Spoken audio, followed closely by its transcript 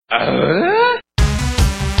Keep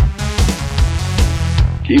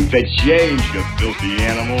the change, you filthy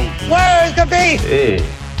animal. Where's the beef? Hey,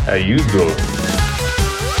 how you doing?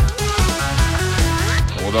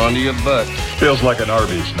 Hold on to your butt. Feels like an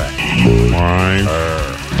Arby's snack. Mine.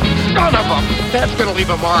 Son of a... That's gonna leave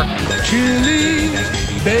a mark. Chili,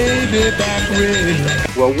 baby back red.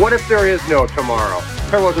 Well, what if there is no tomorrow?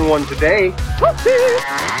 There wasn't one today.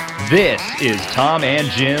 This is Tom and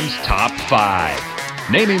Jim's Top 5.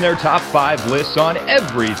 Naming their top 5 lists on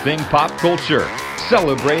everything pop culture.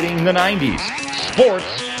 Celebrating the 90s,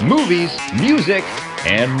 sports, movies, music,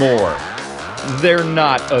 and more. They're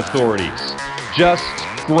not authorities, just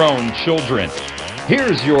grown children.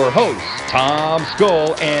 Here's your hosts, Tom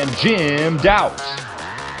Skull and Jim Doubt.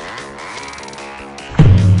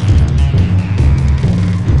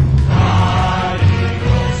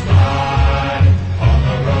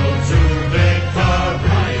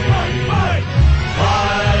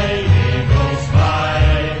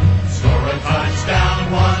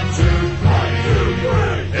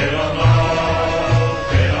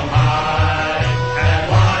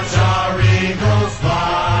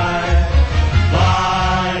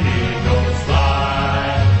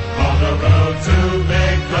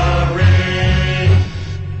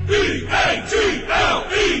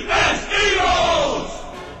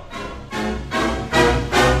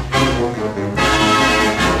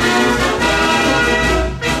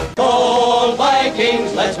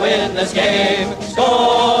 This game.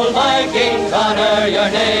 Skol Vikings, honor your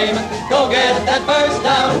name. Go get that first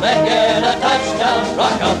down, then get a touchdown.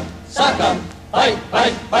 Rock 'em, sock 'em, fight,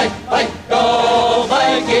 fight, fight, fight. Go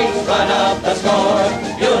Vikings, run up the score.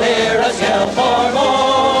 You'll hear us yell for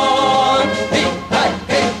more.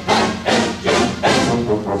 V-I-K-I-N-G-S.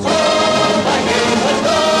 Skol Vikings, let's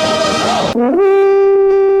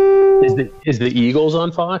go. Is the Eagles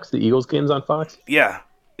on Fox? The Eagles game's on Fox? Yeah.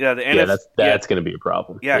 Yeah, that's going to be a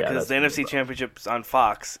problem. Yeah, because the NFC Championship's on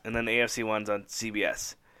Fox, and then the AFC one's on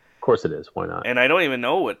CBS. Of course it is. Why not? And I don't even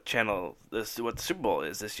know what channel what the Super Bowl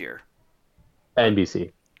is this year.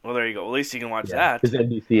 NBC. Well, there you go. At least you can watch that. Because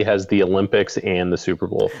NBC has the Olympics and the Super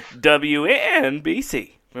Bowl.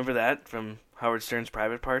 WNBC. Remember that from Howard Stern's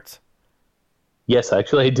Private Parts? Yes,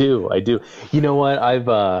 actually, I do. You know what?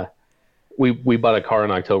 We bought a car in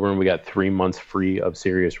October and we got 3 months free of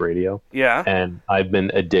Sirius Radio. Yeah. And I've been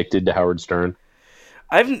addicted to Howard Stern.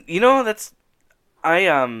 One, we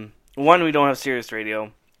don't have Sirius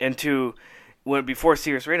Radio, and two, before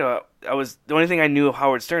Sirius Radio, the only thing I knew of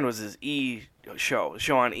Howard Stern was his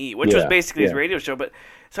show on E, which was basically his radio show. But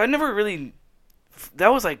so I never really,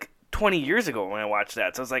 that was like 20 years ago when I watched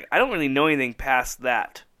that. So I was like, I don't really know anything past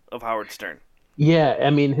that of Howard Stern. Yeah, I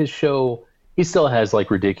mean, his show, he still has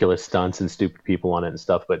like ridiculous stunts and stupid people on it and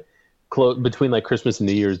stuff, but between like Christmas and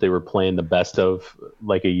New Year's, they were playing the best of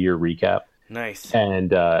like a year recap. Nice.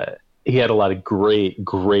 And he had a lot of great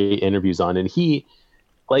interviews on, and he,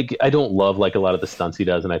 like, I don't love like a lot of the stunts he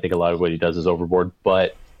does, and I think a lot of what he does is overboard,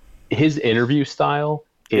 but his interview style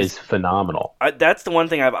is phenomenal. That's the one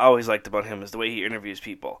thing I've always liked about him, is the way he interviews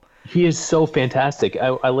people. He is so fantastic.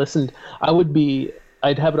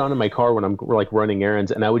 I'd have it on in my car when I'm like running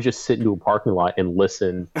errands, and I would just sit into a parking lot and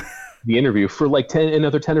listen to the interview for like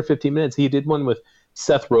another 10 or 15 minutes. He did one with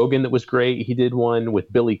Seth Rogen that was great. He did one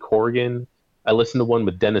with Billy Corgan. I listened to one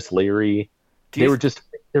with Dennis Leary. They're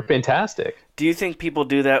fantastic. Do you think people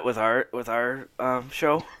do that with our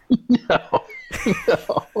show? No.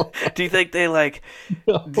 Do you think they like,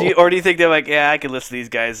 do you think they're like, yeah, I can listen to these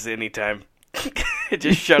guys anytime.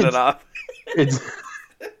 Just shut it off. It's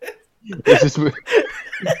just,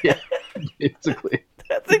 yeah, basically.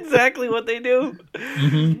 That's exactly what they do.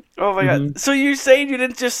 Mm-hmm. Oh my God! So you're saying you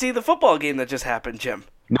didn't just see the football game that just happened, Jim?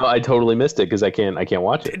 No, I totally missed it because I can't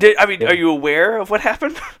watch it. Are you aware of what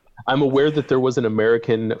happened? I'm aware that there was an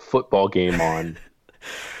American football game on.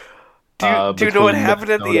 Do you know what happened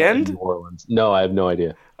at the end? New Orleans. No, I have no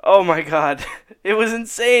idea. Oh my God! It was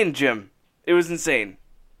insane, Jim. It was insane.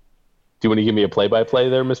 Do you want to give me a play-by-play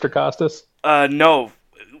there, Mr. Costas? No.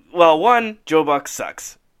 Well, one, Joe Buck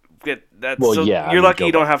sucks. You're lucky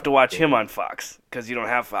you don't have to watch him on Fox because you don't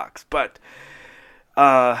have Fox. But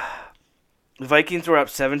the Vikings were up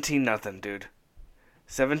 17-0, dude.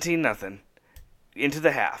 17-0 into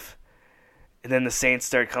the half, and then the Saints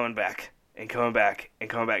started coming back and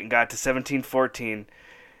got to 17-14,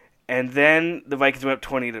 and then the Vikings went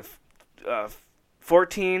up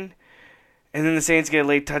 20-14, and then the Saints get a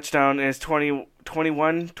late touchdown, and it's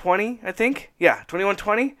 21-20, I think. Yeah,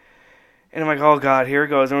 21-20. And I'm like, oh, God, here it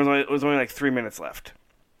goes. It was only like 3 minutes left.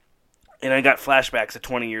 And I got flashbacks of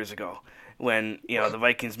 20 years ago when, the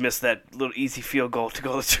Vikings missed that little easy field goal to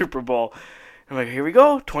go to the Super Bowl. I'm like, here we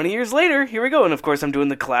go. 20 years later, here we go. And, of course, I'm doing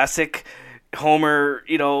the classic Homer,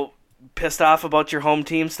 pissed off about your home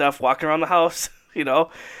team stuff, walking around the house,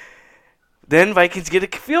 Then Vikings get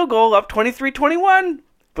a field goal up 23-21.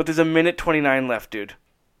 But there's a minute 29 left, dude.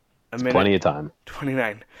 A minute. Plenty of time.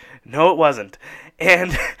 29. No, it wasn't.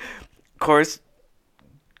 And, of course,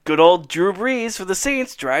 good old Drew Brees for the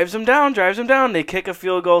Saints drives them down. They kick a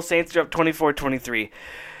field goal. Saints are up 24-23.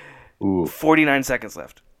 Ooh. 49 seconds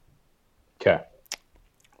left. Okay.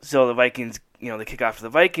 So the Vikings, they kick off to the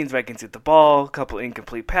Vikings. Vikings get the ball. Couple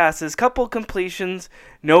incomplete passes. Couple completions.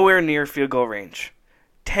 Nowhere near field goal range.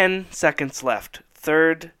 10 seconds left.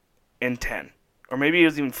 3rd and 10. Or maybe it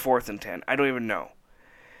was even 4th and 10. I don't even know.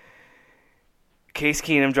 Case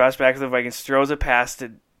Keenum drops back to the Vikings. Throws a pass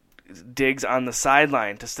to Diggs on the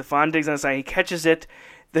sideline. To Stephon Diggs on the side. He catches it.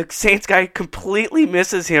 The Saints guy completely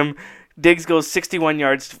misses him. Diggs goes 61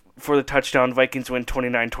 yards for the touchdown. Vikings win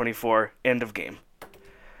 29-24. End of game.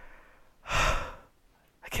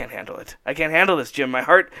 I can't handle it. I can't handle this, Jim. My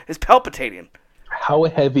heart is palpitating. How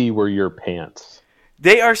heavy were your pants?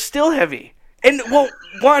 They are still heavy. And, well,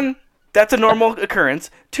 1, that's a normal occurrence.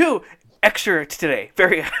 2, extra today.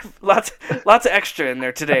 Very lots of extra in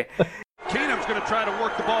there today. Keenum's going to try to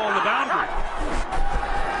work the ball on the boundary.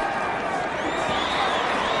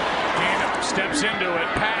 Keenum steps into it.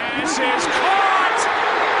 Pass is caught.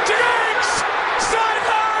 Diggs!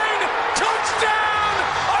 Sideline! Touchdown!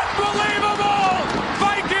 Unbelievable!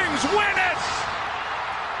 Vikings win it!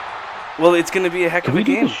 Well, it's going to be a heck of a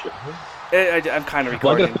game. I'm kind of recording.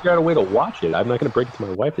 Well, I got to figure out a way to watch it. I'm not going to break it to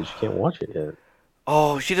my wife that she can't watch it yet.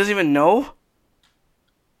 Oh, she doesn't even know?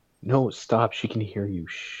 No, stop. She can hear you.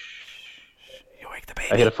 Shh. You wake the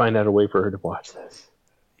baby. I got to find out a way for her to watch this.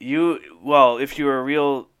 Well, if you're a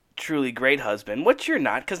real, truly great husband, which you're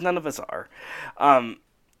not, because none of us are,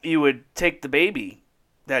 you would take the baby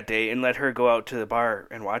that day and let her go out to the bar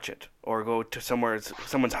and watch it, or go to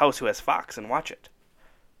someone's house who has Fox and watch it.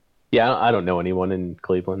 Yeah, I don't know anyone in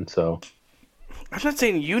Cleveland, so... I'm not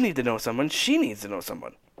saying you need to know someone. She needs to know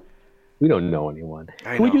someone. We don't know anyone.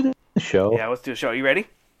 Can we do the show? Yeah, let's do a show. You ready?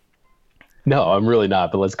 No, I'm really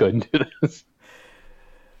not, but let's go ahead and do this.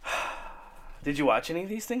 Did you watch any of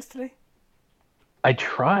these things today? I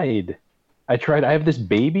tried. I have this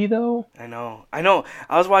baby, though. I know.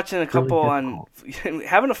 I was watching a couple on...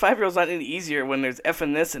 Having a 5-year-old's not any easier when there's F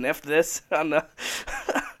and this and F this on the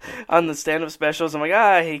on the stand-up specials. I'm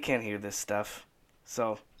like, he can't hear this stuff.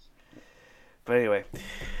 So... But anyway.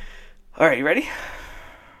 All right, you ready?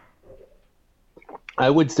 I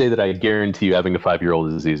would say that I guarantee you having a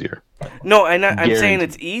 5-year-old is easier. No, I'm saying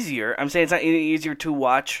it's easier. I'm saying it's not any easier to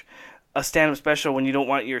watch a stand-up special when you don't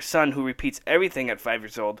want your son, who repeats everything at 5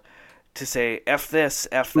 years old, to say F this,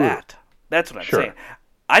 F that. That's what I'm saying.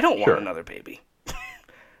 I don't want another baby.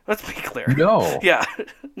 Let's be clear. No. Yeah.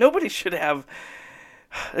 Nobody should have...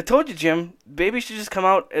 I told you, Jim, babies should just come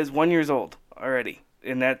out as 1 year old already.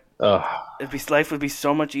 And that life would be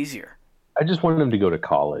so much easier. I just wanted him to go to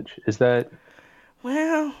college. Is that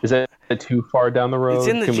too far down the road? It's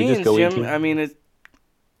in the genes, Jim. I mean,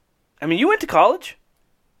 you went to college.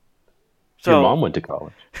 So your mom went to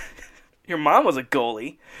college. Your mom was a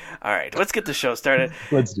goalie. All right, let's get the show started.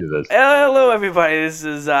 Let's do this. Hello, everybody. This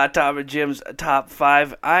is Tom and Jim's Top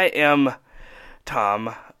 5. I am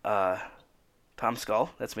Tom. Tom Skull.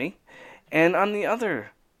 That's me. And on the other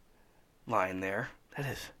line there, that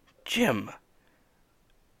is Jim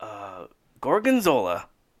Gorgonzola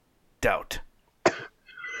Doubt.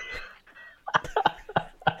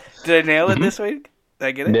 Did I nail it this week? Did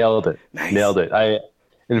I get it? Nailed it. Nice. Nailed it.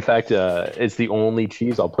 In fact, it's the only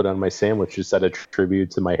cheese I'll put on my sandwich just out of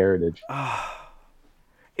tribute to my heritage.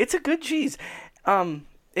 It's a good cheese.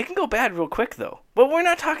 It can go bad real quick, though. But we're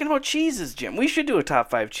not talking about cheeses, Jim. We should do a top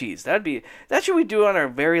 5 cheese. That's what we do on our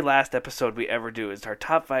very last episode we ever do, is our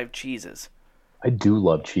top 5 cheeses. I do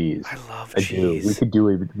love cheese. I love cheese.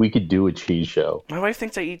 We could do a cheese show. My wife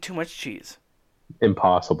thinks I eat too much cheese.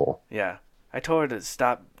 Impossible. Yeah. I told her to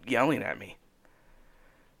stop yelling at me.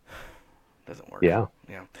 Doesn't work. Yeah.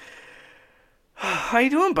 How you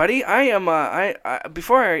doing, buddy? I am.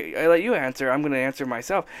 Before I let you answer, I'm going to answer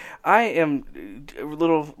myself. I am a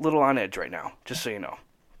little on edge right now, just so you know.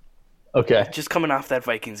 Okay. Just coming off that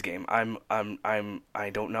Vikings game, I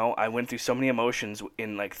don't know. I went through so many emotions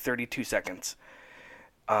in like 32 seconds.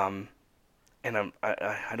 And I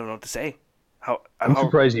don't know what to say. I'm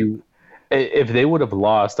surprised you. If they would have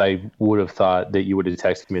lost, I would have thought that you would have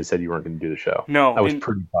texted me and said you weren't going to do the show. No, I was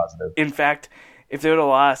pretty positive. In fact, if they would have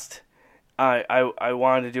lost, I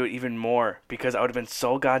wanted to do it even more because I would have been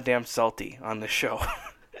so goddamn salty on the show.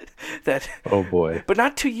 Oh boy! But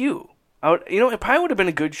not to you. It probably would have been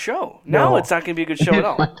a good show. Now it's not going to be a good show at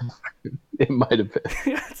all. It might have been.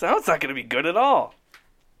 Now it's not going to be good at all.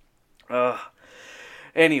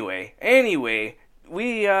 Anyway,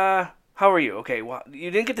 we how are you? Okay, well,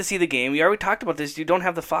 you didn't get to see the game. We already talked about this. You don't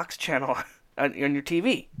have the Fox channel on your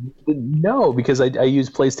TV. No, because I use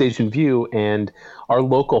PlayStation Vue, and our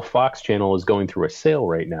local Fox channel is going through a sale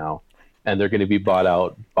right now, and they're going to be bought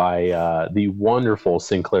out by the wonderful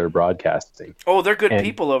Sinclair Broadcasting. Oh, they're good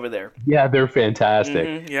people over there. Yeah, they're fantastic.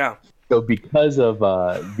 Mm-hmm, yeah. So because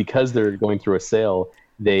they're going through a sale,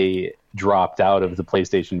 they dropped out of the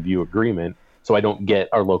PlayStation Vue agreement. So I don't get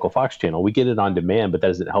our local Fox channel. We get it on demand, but that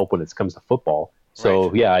doesn't help when it comes to football.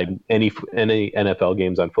 So right. Yeah, any NFL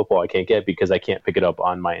games on football I can't get because I can't pick it up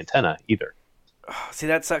on my antenna either. Oh, see,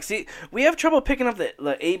 that sucks. See, we have trouble picking up the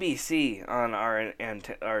ABC on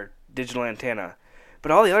our digital antenna,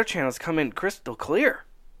 but all the other channels come in crystal clear.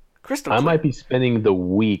 I might be spending the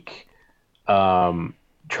week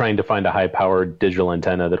trying to find a high-powered digital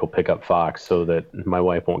antenna that'll pick up Fox so that my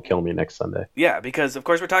wife won't kill me next Sunday. Yeah, because, of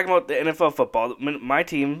course, we're talking about the NFL football. My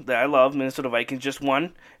team that I love, Minnesota Vikings, just won,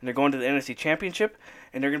 and they're going to the NFC Championship,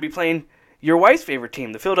 and they're going to be playing your wife's favorite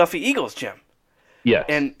team, the Philadelphia Eagles, Jim. Yes.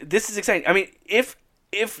 And this is exciting. I mean, if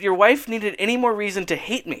your wife needed any more reason to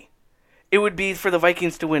hate me, it would be for the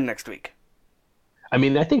Vikings to win next week. I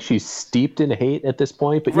mean, I think she's steeped in hate at this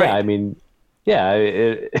point, but right. Yeah, I mean... Yeah.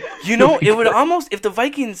 It would almost, if the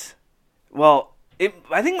Vikings, I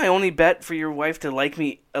think my only bet for your wife to like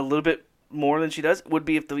me a little bit more than she does would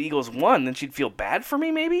be if the Eagles won, then she'd feel bad for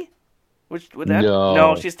me, maybe? Would that?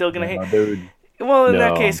 No, she's still going to hate. Well, in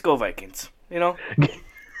that case, go Vikings,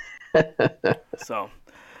 So,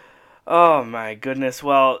 oh my goodness.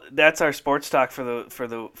 Well, that's our sports talk for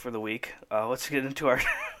the week. Let's get into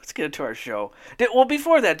our show.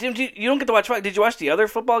 Before that, Jim, you don't get to watch. Did you watch the other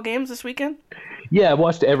football games this weekend? Yeah, I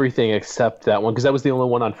watched everything except that one because that was the only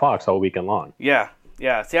one on Fox all weekend long. Yeah.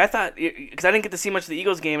 See, I thought because I didn't get to see much of the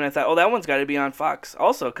Eagles game, and I thought, that one's got to be on Fox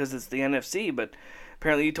also because it's the NFC. But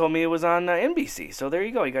apparently, you told me it was on NBC. So there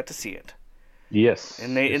you go. You got to see it. Yes.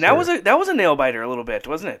 And that was a nail biter a little bit,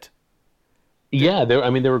 wasn't it? Yeah, they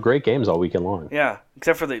were great games all weekend long. Yeah,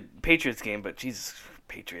 except for the Patriots game, but Jesus,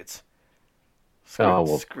 Patriots.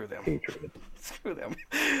 Screw them. Patriots. Screw them.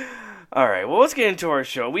 All right, well, let's get into our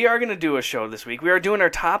show. We are going to do a show this week. We are doing our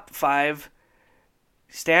top 5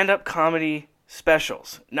 stand-up comedy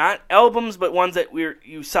specials. Not albums, but ones that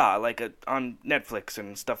you saw, like on Netflix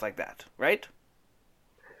and stuff like that, right?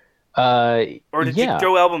 Or did you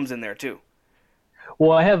throw albums in there, too?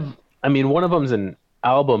 Well, one of them's an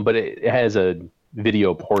album, but it has a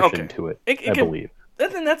video portion to it, I believe.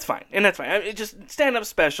 Then that's fine. It's just stand-up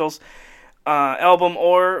specials. Album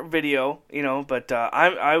or video, but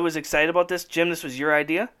I was excited about this. Jim, this was your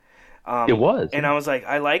idea. It was. And I was like,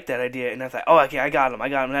 I like that idea. And I thought, okay, I got him.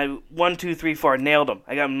 And I 1, 2, 3, 4, nailed him.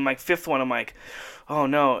 I got him my 5th one. I'm like, oh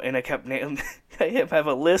no. And I kept nailing. I have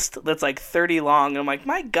a list that's like 30 long. And I'm like,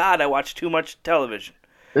 my God, I watch too much television.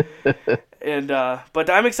 And but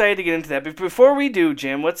I'm excited to get into that. But before we do,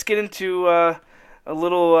 Jim, let's get into a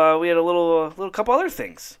little. We had a little couple other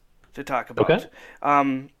things to talk about. Okay.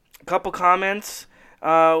 A couple comments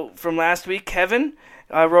from last week. Kevin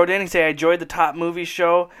wrote in. He said, I enjoyed the top movie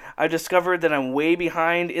show. I discovered that I'm way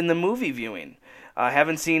behind in the movie viewing. I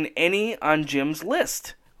haven't seen any on Jim's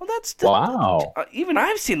list. Well, wow. Even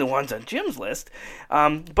I've seen the ones on Jim's list.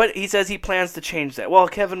 But he says he plans to change that. Well,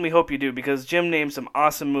 Kevin, we hope you do, because Jim named some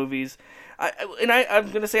awesome movies.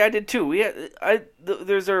 I'm going to say I did too.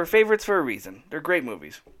 Those are favorites for a reason. They're great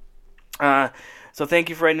movies. So thank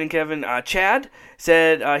you for writing in, Kevin. Chad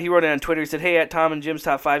said, he wrote it on Twitter. He said, hey, at Tom and Jim's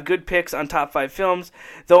Top 5, good picks on Top 5 films,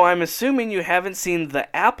 though I'm assuming you haven't seen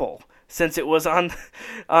The Apple since it wasn't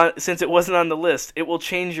on the list. It will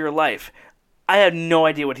change your life. I had no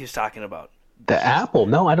idea what he was talking about. The Apple?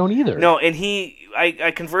 No, I don't either. No, and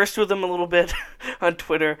I conversed with him a little bit on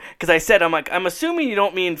Twitter, because I said, I'm assuming you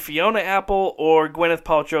don't mean Fiona Apple or Gwyneth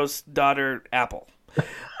Paltrow's daughter Apple.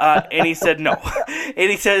 And he said no. And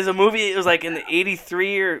he said it's a movie, it was like in the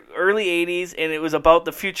 83 or early 80s, and it was about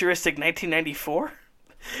the futuristic 1994.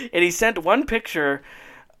 And he sent one picture,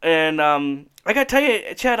 and I gotta tell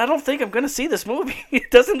you, Chad, I don't think I'm gonna see this movie. It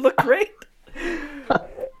doesn't look great.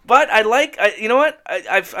 But you know what?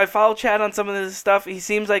 I follow Chad on some of this stuff. He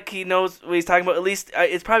seems like he knows what he's talking about. At least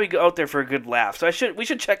it's probably out there for a good laugh. So we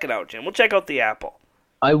should check it out, Jim. We'll check out The Apple.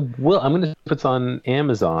 I will. I'm going to see if it's on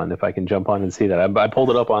Amazon, if I can jump on and see that. I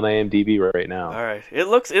pulled it up on IMDb right now. All right. It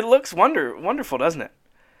looks wonderful, doesn't it?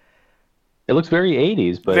 It looks very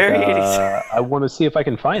 80s, but very 80s. I want to see if I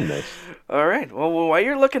can find this. All right. Well, while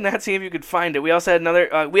you're looking at, see if you could find it. We also had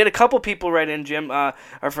we had a couple people write in, Jim, our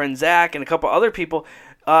friend Zach, and a couple other people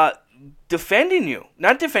defending you.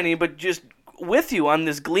 Not defending you, but just with you on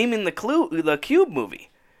this Gleaming the Cube movie.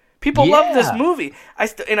 People love this movie.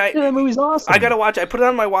 That movie's awesome. I got to watch it. I put it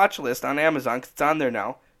on my watch list on Amazon because it's on there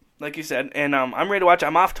now, like you said. And I'm ready to watch it.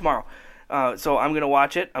 I'm off tomorrow. So I'm going to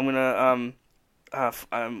watch it. I'm going to...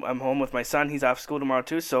 I'm home with my son. He's off school tomorrow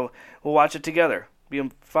too, so we'll watch it together. Be a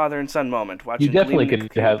father and son moment. You definitely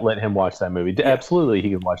could let him watch that movie. Yeah. Absolutely, he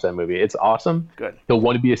can watch that movie. It's awesome. Good. He'll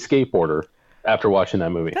want to be a skateboarder after watching that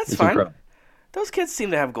movie. That's fine. Incredible. Those kids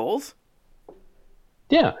seem to have goals.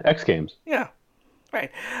 Yeah, X Games. Yeah,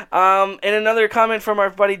 right. And another comment from our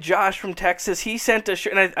buddy Josh from Texas. He sent a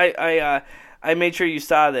shirt, and I made sure you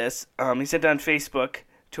saw this. He sent it on Facebook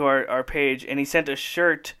to our page, and he sent a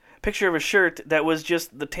picture of a shirt that was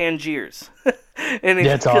just the Tangiers. And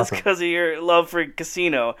it's awesome. Because of your love for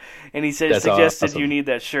Casino. And he suggested awesome. You need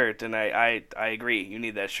that shirt, and I agree. You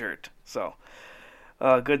need that shirt. So,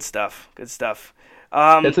 good stuff. Good stuff.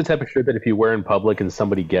 That's the type of shirt that if you wear in public and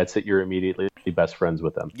somebody gets it, you're immediately best friends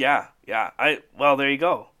with them. Yeah. Well, there you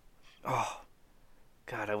go. Oh,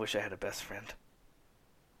 God, I wish I had a best friend.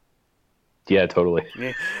 Yeah, totally.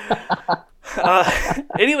 Yeah.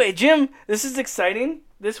 Anyway, Jim, this is exciting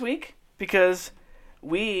this week because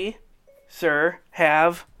we, sir,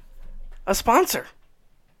 have a sponsor.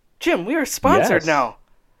 Jim, we are sponsored now.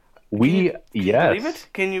 Can you believe it?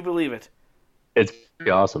 Can you believe it? It's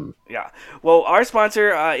pretty awesome. Yeah. Well, our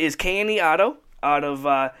sponsor is K&E Auto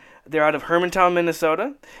they're out of Hermantown,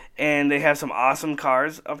 Minnesota, and they have some awesome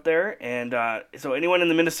cars up there. And so anyone in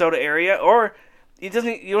the Minnesota area, or you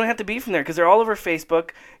don't have to be from there because they're all over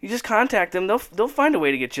Facebook. You just contact them. They'll find a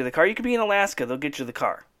way to get you the car. You could be in Alaska. They'll get you the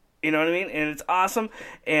car. You know what I mean? And it's awesome.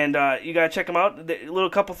 And you got to check them out. A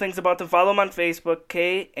little couple things about them. Follow them on Facebook,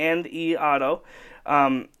 K&E Auto.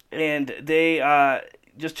 And they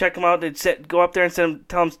just check them out. Go up there and tell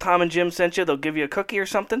them Tom and Jim sent you. They'll give you a cookie or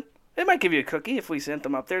something. They might give you a cookie if we sent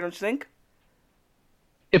them up there, don't you think?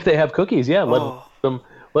 If they have cookies, yeah. Let them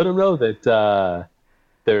know that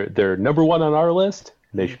they're number one on our list.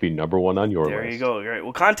 They should be number one on your list. There you go. All right.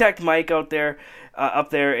 Well, contact Mike out there.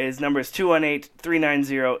 Up there, his number is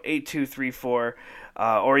 218-390-8234.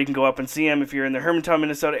 Or you can go up and see him if you're in the Hermantown,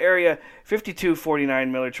 Minnesota area,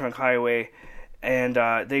 5249 Miller Trunk Highway. And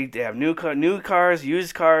they have new cars,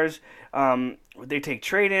 used cars. They take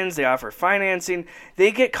trade-ins. They offer financing. They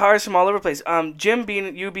get cars from all over the place. Jim,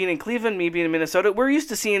 being in Cleveland, me being in Minnesota, we're used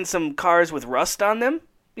to seeing some cars with rust on them,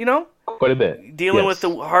 you know? Quite a bit. Dealing with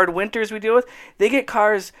the hard winters we deal with. They get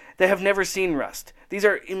cars that have never seen rust. These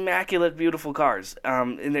are immaculate, beautiful cars.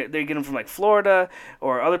 And they get them from like Florida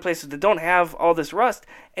or other places that don't have all this rust.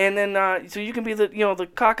 And then so you can be the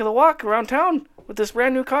cock of the walk around town with this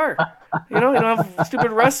brand new car. You don't have a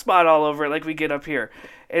stupid rust spot all over it like we get up here.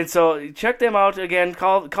 And so check them out again.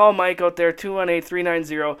 Call Mike out there,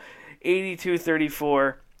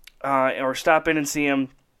 218-390-8234, or stop in and see him.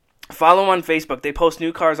 Follow them on Facebook. They post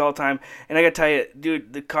new cars all the time. And I got to tell you,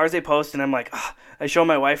 dude, the cars they post, and I'm like, I show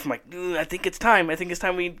my wife, I'm like, I think it's time. I think it's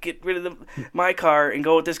time we get rid of my car and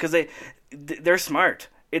go with this because they're smart.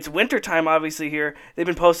 It's wintertime, obviously, here. They've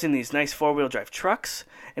been posting these nice four-wheel drive trucks.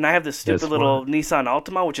 And I have this stupid little Nissan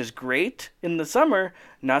Altima, which is great in the summer,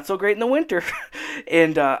 not so great in the winter.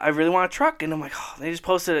 And I really want a truck. And I'm like, they just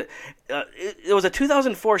posted it. It was a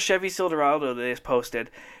 2004 Chevy Silverado that they just posted.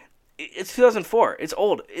 It's 2004. It's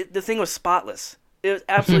old. The thing was spotless. It was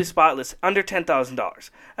absolutely spotless, under $10,000.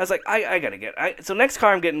 I was like, I gotta get it. So next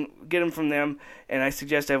car I'm getting them from them, and I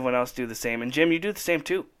suggest everyone else do the same. And Jim, you do the same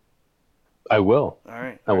too. I will. All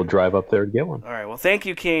right. I will drive up there and get one. All right. Well, thank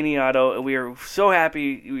you, K&E Auto. We are so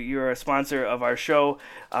happy you're a sponsor of our show.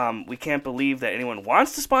 We can't believe that anyone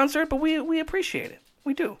wants to sponsor it, but we appreciate it.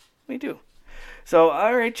 We do. So,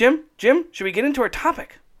 all right, Jim, should we get into our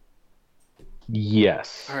topic?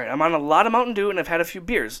 Yes. All right. I'm on a lot of Mountain Dew, and I've had a few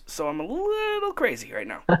beers, so I'm a little crazy right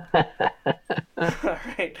now.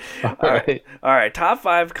 All right. Top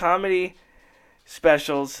 5 comedy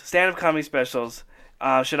specials, stand-up comedy specials.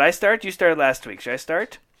 Should I start? You started last week. Should I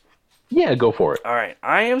start? Yeah, go for it. All right.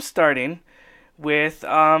 I am starting with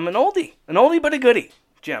an oldie but a goodie,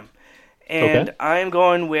 Jim. And I am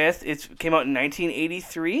going with, it came out in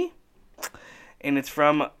 1983, and it's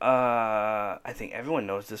from, I think everyone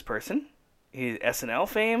knows this person. He's SNL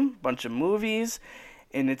fame, bunch of movies,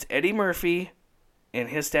 and it's Eddie Murphy in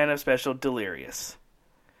his stand-up special, Delirious.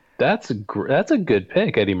 That's a good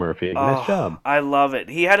pick, Eddie Murphy. Nice job. I love it.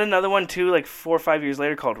 He had another one, too, like 4 or 5 years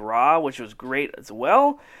later called Raw, which was great as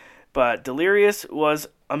well. But Delirious was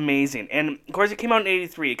amazing. And, of course, it came out in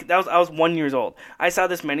 1983. I was 1 year old. I saw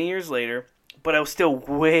this many years later, but I was still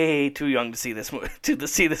way too young to see this movie, to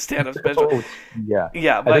see the stand-up special. Oh, yeah.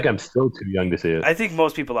 Yeah, I think I'm still too young to see it. I think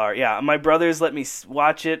most people are, yeah. My brothers let me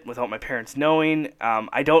watch it without my parents knowing.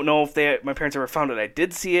 I don't know if my parents ever found out I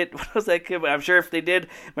did see it when I was that kid, but I'm sure if they did,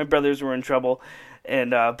 my brothers were in trouble.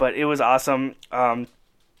 And but it was awesome.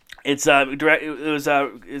 It was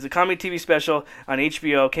a comedy TV special on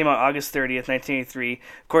HBO. Came out August 30th, 1983.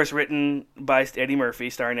 Of course, written by Eddie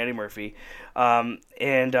Murphy, starring Eddie Murphy.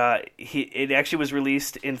 It actually was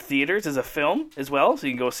released in theaters as a film as well, so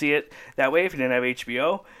you can go see it that way if you didn't have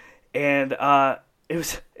HBO. And it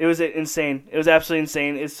was insane. It was absolutely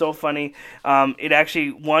insane. It's so funny. It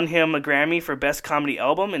actually won him a Grammy for Best Comedy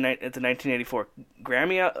Album at the 1984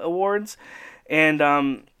 Grammy Awards. And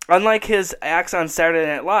unlike his acts on Saturday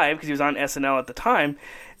Night Live, because he was on SNL at the time,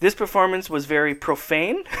 this performance was very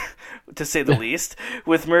profane, to say the least,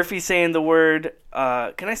 with Murphy saying the word,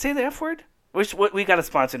 can I say the F word? We got a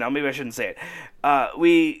sponsor now, maybe I shouldn't say it.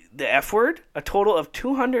 The F word, a total of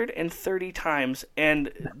 230 times,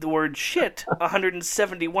 and the word shit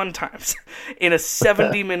 171 times in a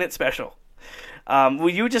 70-minute special.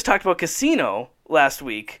 You just talked about Casino last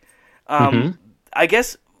week. I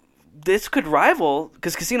guess this could rival,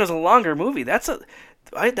 because Casino's a longer movie.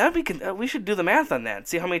 We should do the math on that.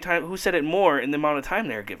 See how many times, who said it more in the amount of time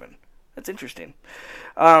they're given. That's interesting.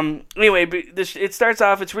 Anyway, it starts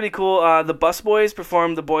off, it's really cool. The Busboys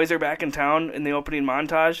perform The Boys Are Back in Town in the opening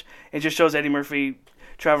montage. It just shows Eddie Murphy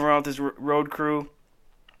traveling around with his road crew.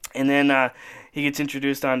 And then he gets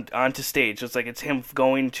introduced onto stage. So it's him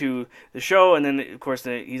going to the show, and then, of course,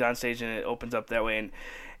 he's on stage, and it opens up that way. And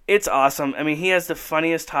it's awesome. I mean, he has the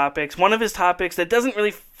funniest topics. One of his topics that doesn't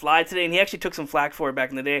really fly today, and he actually took some flack for it back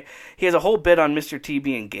in the day, he has a whole bit on Mr. T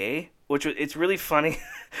being gay, which it's really funny.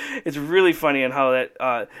 It's really funny on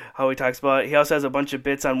how he talks about it. He also has a bunch of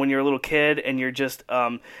bits on when you're a little kid and you're just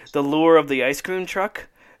the lure of the ice cream truck,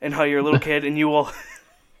 and how you're a little kid and you will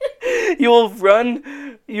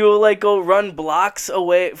go run blocks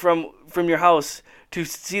away from your house to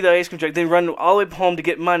see the ice cream truck, then run all the way home to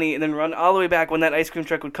get money, and then run all the way back when that ice cream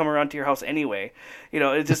truck would come around to your house anyway.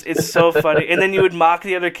 It's so funny. And then you would mock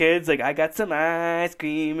the other kids, like, I got some ice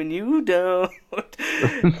cream and you don't.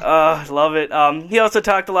 Love it. He also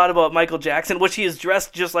talked a lot about Michael Jackson, which he is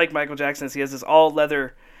dressed just like Michael Jackson. He has this all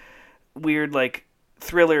leather, weird,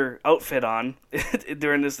 Thriller outfit on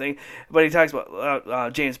during this thing, but he talks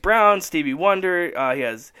about James Brown, Stevie Wonder. He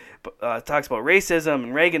talks about racism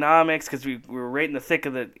and Reaganomics, because we were right in the thick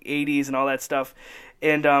of the 80s and all that stuff.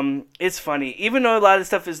 And it's funny, even though a lot of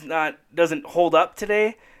stuff doesn't hold up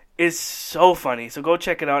today. It's so funny. So go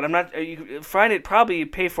check it out. You can find it, probably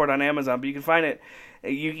pay for it on Amazon, but you can find it.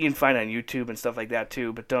 You can find it on YouTube and stuff like that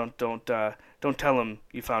too. But don't tell them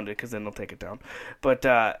you found it, because then they'll take it down. But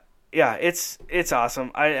yeah, it's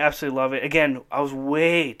awesome. I absolutely love it. Again, I was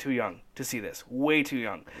way too young to see this. Way too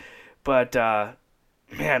young. But,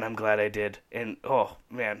 man, I'm glad I did. And, oh,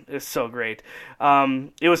 man, it's so great.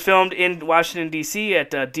 It was filmed in Washington, D.C.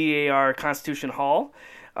 at DAR Constitution Hall,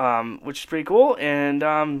 which is pretty cool.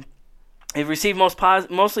 And it received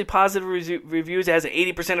mostly positive reviews. It has an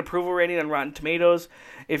 80% approval rating on Rotten Tomatoes.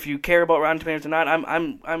 If you care about Rotten Tomatoes or not,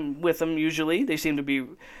 I'm with them usually. They seem to be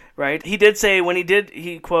right. He did say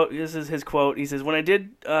this is his quote. He says, "When I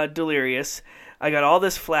did Delirious, I got all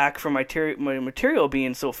this flack for my material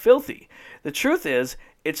being so filthy. The truth is,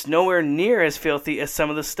 it's nowhere near as filthy as some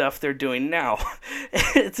of the stuff they're doing now."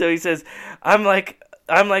 So he says, I'm like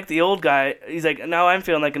the old guy. He's like, now I'm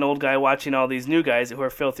feeling like an old guy watching all these new guys who are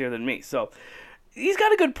filthier than me. So he's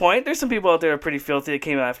got a good point. There's some people out there that are pretty filthy that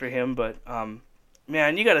came after him, but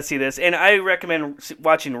man, you got to see this. And I recommend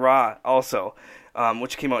watching Raw also,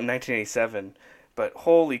 which came out in 1987. But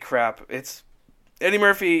holy crap, it's Eddie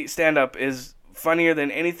Murphy stand-up is funnier than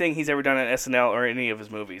anything he's ever done on SNL or any of his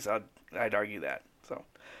movies. I'd argue that. So,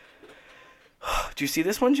 do you see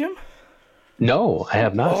this one, Jim? No, I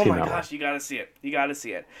have not seen that one. Oh my gosh, you gotta see it. You gotta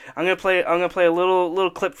see it. I'm gonna play a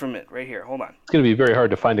little clip from it right here. Hold on. It's gonna be very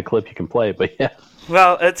hard to find a clip you can play, but yeah.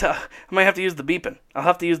 Well, I might have to use the beeping. I'll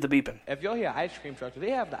have to use the beeping. If you'll hear ice cream truck, do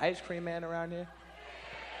they have the ice cream man around here?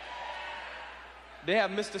 They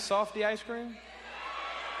have Mr. Softy ice cream?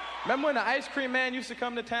 Remember when the ice cream man used to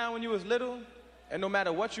come to town when you was little, and no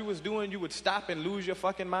matter what you was doing, you would stop and lose your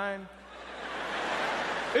fucking mind?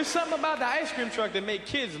 There's something about the ice cream truck that make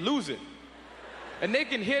kids lose it. And they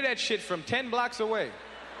can hear that shit from 10 blocks away.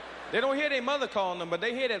 They don't hear their mother calling them, but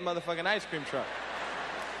they hear that motherfucking ice cream truck.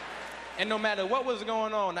 And no matter what was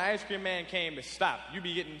going on, the ice cream man came to stop. You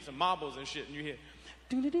be getting some marbles and shit, and you hear,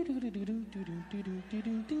 Ice cream! Ice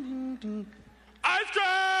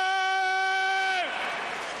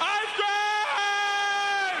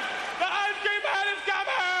cream! The ice cream man is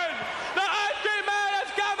coming! The ice cream man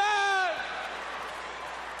is coming!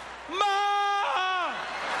 More!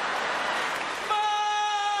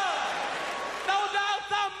 More! Those out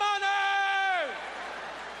some money!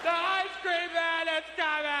 The ice cream man is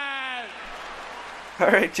coming!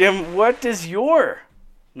 All right, Jim, what is your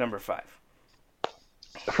number 5?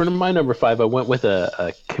 For my number 5, I went with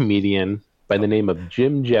a comedian by the name of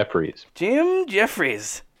Jim Jeffries. Jim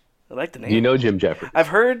Jeffries. I like the name. Do you know Jim Jeffries? I've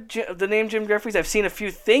heard the name Jim Jeffries. I've seen a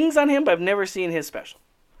few things on him, but I've never seen his special.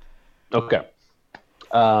 Okay.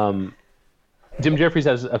 Jim Jeffries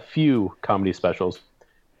has a few comedy specials.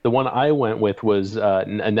 The one I went with was a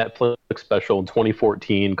Netflix special in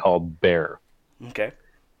 2014 called Bear. Okay.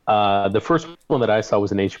 The first one that I saw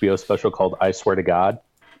was an HBO special called I Swear to God.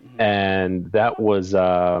 And that was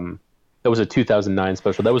a 2009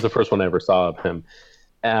 special. That was the first one I ever saw of him.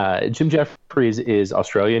 Jim Jeffries is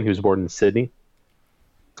Australian. He was born in Sydney.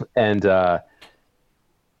 And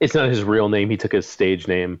it's not his real name. He took his stage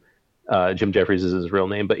name. Jim Jeffries is his real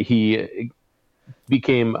name. But he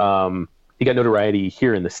became he got notoriety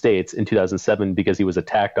here in the States in 2007 because he was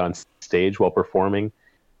attacked on stage while performing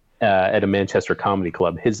at a Manchester comedy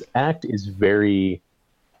club. His act is very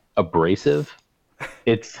abrasive. I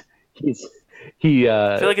feel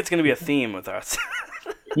like it's going to be a theme with us.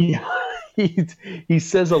 Yeah, he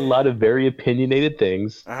says a lot of very opinionated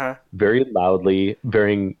things, very loudly,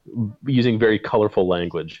 using very colorful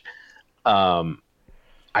language. I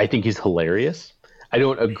think he's hilarious. I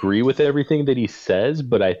don't agree with everything that he says,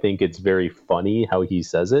 but I think it's very funny how he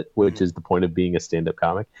says it, which is the point of being a stand-up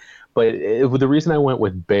comic. But the reason I went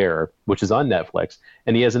with Bear, which is on Netflix,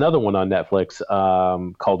 and he has another one on Netflix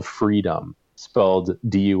called Freedom, spelled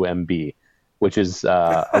D-U-M-B, which is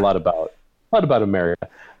a lot about America.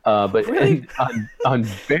 But really? on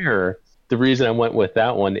Bear, the reason I went with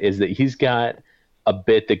that one is that he's got a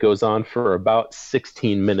bit that goes on for about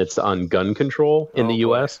 16 minutes on gun control in the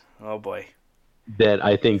U.S. Oh boy, that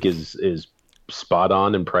I think is spot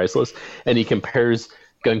on and priceless. And he compares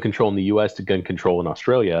gun control in the U.S. to gun control in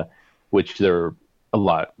Australia, which they're a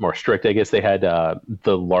lot more strict. I guess they had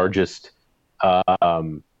the largest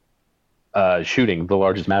shooting, the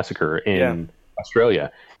largest massacre in Australia.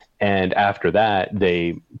 And after that,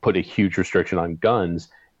 they put a huge restriction on guns,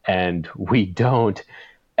 and we don't.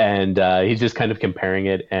 And he's just kind of comparing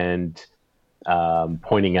it and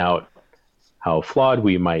pointing out how flawed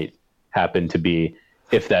we might happen to be,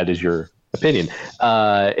 if that is your opinion.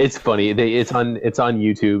 It's funny. It's on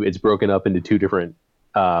YouTube. It's broken up into 2 different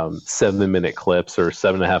 7-minute clips or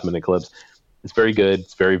 7.5-minute clips. It's very good.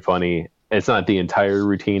 It's very funny. It's not the entire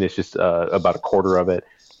routine. It's just about a quarter of it.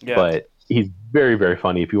 Yeah. But he's very, very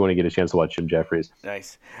funny if you want to get a chance to watch Jim Jeffries.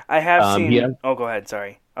 Nice. I have seen... Oh, go ahead.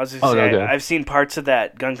 Sorry. I was just saying, I've seen parts of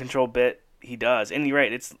that gun control bit he does. And you're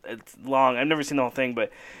right. It's long. I've never seen the whole thing,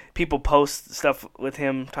 but people post stuff with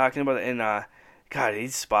him talking about it. And, God,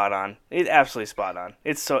 he's spot on. He's absolutely spot on.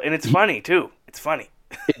 It's funny, too. It's funny.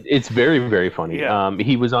 It's very, very funny. Yeah.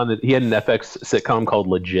 He had an FX sitcom called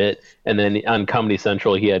Legit, and then on Comedy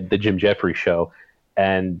Central he had the Jim Jeffries Show,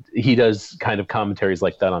 and he does kind of commentaries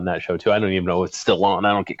like that on that show too. I don't even know if it's still on.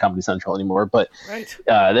 I don't get Comedy Central anymore, but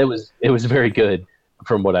it was very good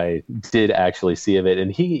from what I did actually see of it.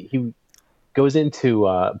 And he goes into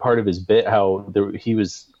part of his bit how he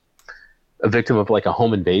was a victim of like a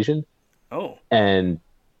home invasion. Oh, and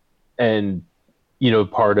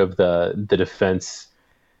part of the defense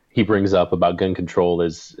he brings up about gun control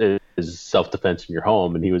is self-defense in your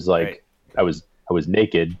home. And he was like, right. I was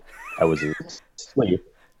naked. I was asleep.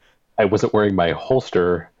 I wasn't wearing my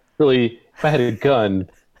holster. Really, if I had a gun,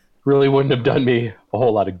 really wouldn't have done me a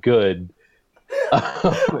whole lot of good.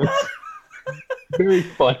 It's very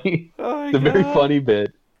funny. It's a very funny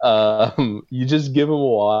bit. You just give him a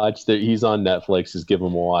watch. That he's on Netflix. Just give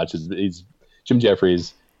him a watch. He's Jim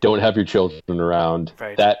Jeffries. Don't have your children around.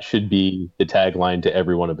 Right. That should be the tagline to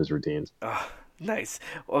every one of his routines. Oh, nice.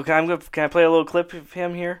 Well, can I play a little clip of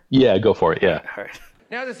him here? Yeah, go for it. Yeah. All right.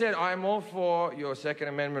 Now, as I said, I am all for your Second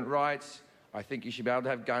Amendment rights. I think you should be able to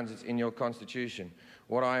have guns. It's in your Constitution.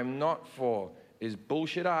 What I am not for is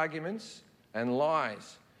bullshit arguments and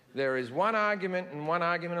lies. There is one argument and one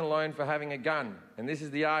argument alone for having a gun, and this is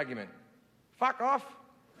the argument. Fuck off.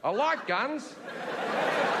 I like guns.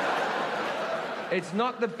 It's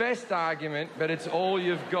not the best argument, but it's all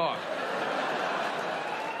you've got.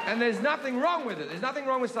 And there's nothing wrong with it. There's nothing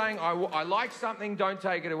wrong with saying, I like something, don't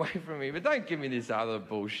take it away from me. But don't give me this other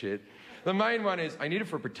bullshit. The main one is, I need it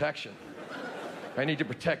for protection. I need to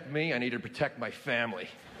protect me. I need to protect my family.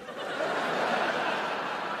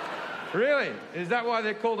 Really? Is that why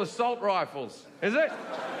they're called assault rifles? Is it?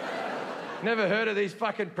 Never heard of these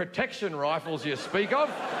fucking protection rifles you speak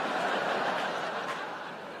of?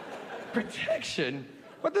 Protection?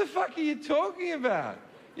 What the fuck are you talking about?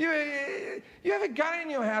 You have a gun in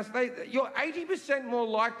your house, you're 80% more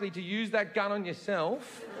likely to use that gun on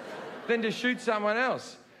yourself than to shoot someone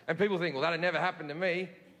else. And people think, well, that'll never happen to me.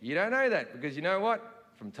 You don't know that, because you know what?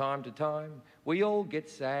 From time to time, we all get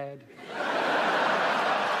sad.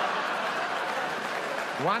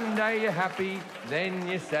 One day you're happy, then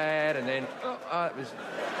you're sad, and then, it was...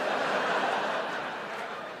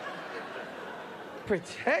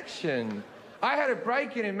 Protection? I had a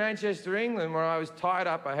break-in in Manchester, England, where I was tied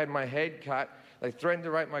up. I had my head cut. They threatened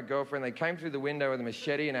to rape my girlfriend. They came through the window with a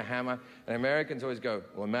machete and a hammer. And Americans always go,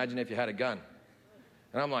 well, imagine if you had a gun.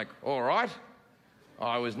 And I'm like, all right.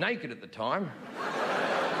 I was naked at the time.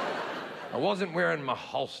 I wasn't wearing my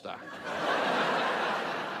holster.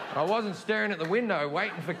 I wasn't staring at the window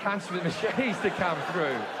waiting for cunts with machetes to come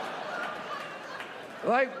through.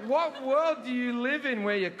 Like, what world do you live in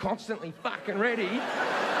where you're constantly fucking ready?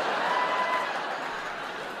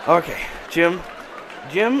 Okay, Jim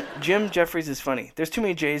Jeffries is funny. There's too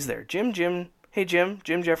many J's there. Jim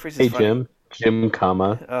Jeffries is funny. Jim,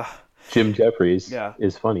 Jim Jeffries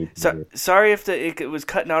is funny. Sorry if it was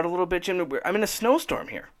cutting out a little bit, Jim. I'm in a snowstorm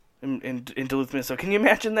here in Duluth, Minnesota. Can you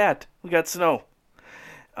imagine that? We got snow.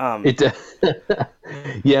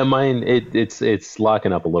 Yeah, mine. It's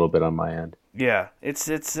locking up a little bit on my end. Yeah, it's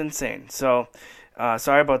insane. So,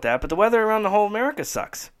 sorry about that. But the weather around the whole America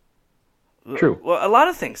sucks. True. Well, a lot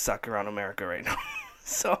of things suck around America right now.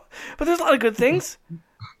 But there's a lot of good things.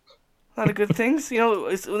 You know,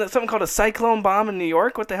 it's something called a cyclone bomb in New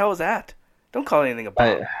York. What the hell is that? Don't call anything a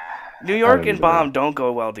bomb. New York and bomb don't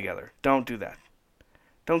go well together. Don't do that.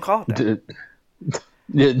 Don't call it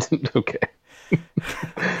that. Okay.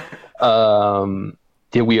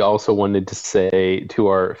 We also wanted to say to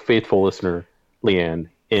our faithful listener, Leanne,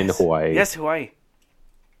 in Hawaii. Yes, Hawaii.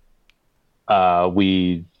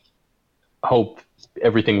 We hope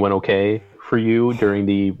everything went okay for you during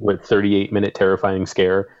the 38-minute terrifying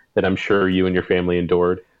scare that I'm sure you and your family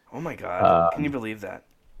endured. Oh my God! Can you believe that?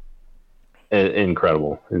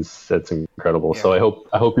 Incredible. That's incredible. Yeah. So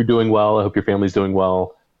I hope you're doing well. I hope your family's doing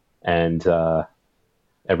well, and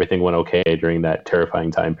everything went okay during that terrifying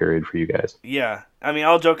time period for you guys. Yeah, I mean,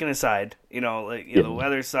 all joking aside, the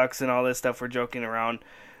weather sucks and all this stuff. We're joking around,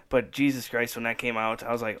 but Jesus Christ, when that came out,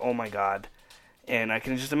 I was like, oh my God. And I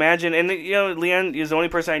can just imagine, and Leanne is the only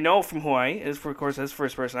person I know from Hawaii. Of course, that's the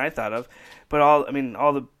first person I thought of. But all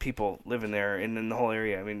the people living there and in the whole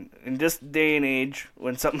area. I mean, in this day and age,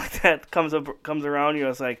 when something like that comes around you,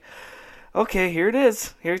 it's like, okay, here it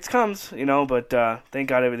is, here it comes, But thank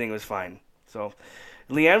God everything was fine. So,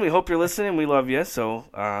 Leanne, we hope you're listening. We love you. So,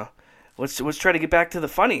 let's try to get back to the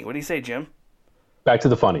funny. What do you say, Jim? Back to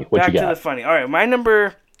the funny. What you got? Back to the funny. All right, my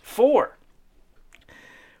number 4.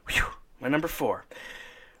 Whew. My number 4.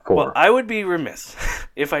 Well, I would be remiss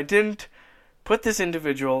if I didn't put this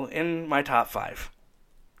individual in my top 5.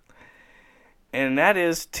 And that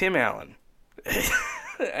is Tim Allen.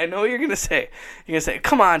 I know what you're going to say. You're going to say,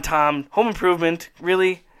 come on, Tom, Home Improvement,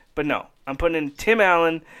 really? But no, I'm putting in Tim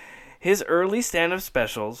Allen. His early stand-up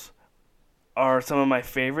specials are some of my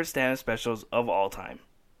favorite stand-up specials of all time.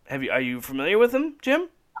 Are you familiar with him, Jim?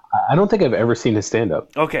 I don't think I've ever seen his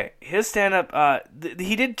stand-up. Okay, his stand-up,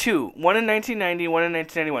 he did 2. One in 1990, one in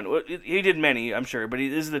 1991. He did many, I'm sure, but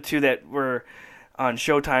these are the 2 that were on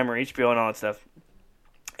Showtime or HBO and all that stuff.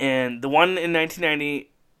 And the one in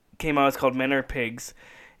 1990 came out, it's called Men Are Pigs.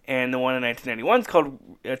 And the one in 1991 is called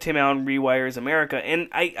Tim Allen Rewires America. And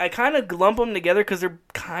I kind of lump them together because they're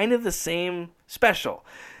kind of the same special.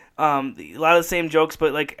 A lot of the same jokes,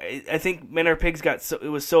 but I think Men Are Pigs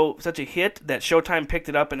was such a hit that Showtime picked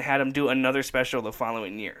it up and had him do another special the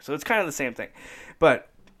following year. So it's kind of the same thing. But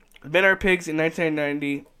Men Are Pigs in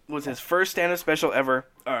 1990 was his first stand-up special ever.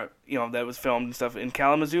 That was filmed and stuff in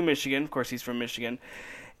Kalamazoo, Michigan. Of course, he's from Michigan,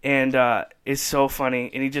 and it's so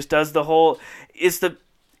funny. And he just does the whole. It's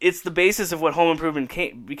the basis of what Home Improvement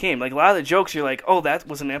became. Like a lot of the jokes, you're like, oh, that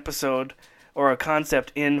was an episode or a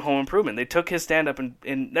concept in Home Improvement. They took his stand-up and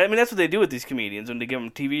I mean, that's what they do with these comedians when they give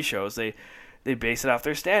them TV shows. They base it off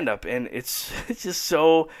their stand-up, and it's just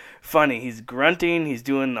so funny. He's grunting. He's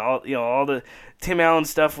doing all the Tim Allen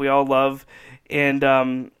stuff we all love.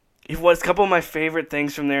 And what's a couple of my favorite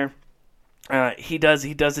things from there, he does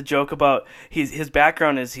a joke about his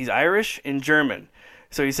background is he's Irish and German.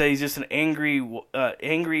 So he said he's just an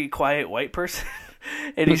angry, quiet white person.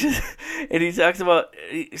 and he talks about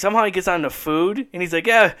somehow he gets onto food, and he's like,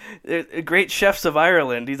 yeah, great chefs of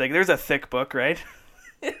Ireland. He's like, there's a thick book, right?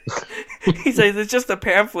 He says it's just a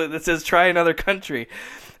pamphlet that says try another country.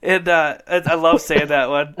 And I love saying that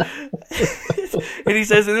one. And he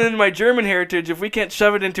says, and in my German heritage, if we can't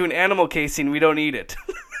shove it into an animal casing, we don't eat it.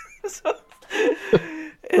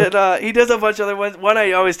 And he does a bunch of other ones. One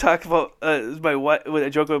I always talk about is what I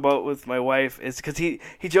joke about with my wife is because he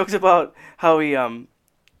jokes about how he's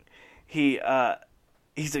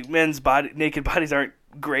like, men's naked bodies aren't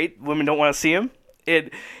great. Women don't want to see them.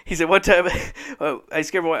 And he said one time, I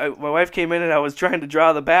scared my wife came in and I was trying to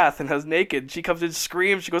draw the bath and I was naked. She comes in and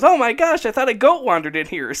screams. She goes, "Oh my gosh, I thought a goat wandered in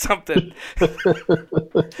here or something."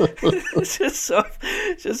 It's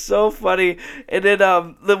just so funny. And then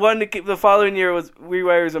the following year was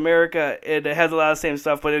Rewires America. It has a lot of the same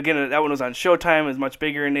stuff, but again, that one was on Showtime. It was much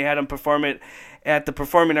bigger, and they had him perform it at the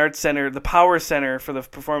Performing Arts Center, the Power Center for the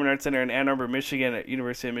Performing Arts Center in Ann Arbor, Michigan, at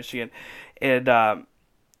University of Michigan. And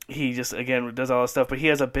he just, again, does all this stuff, but he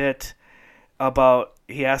has a bit about,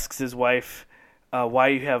 he asks his wife, why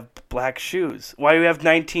you have black shoes, why you have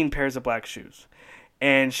 19 pairs of black shoes.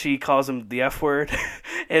 And she calls him the F word.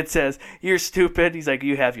 It says, "You're stupid." He's like,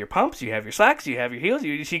 "You have your pumps, you have your slacks, you have your heels."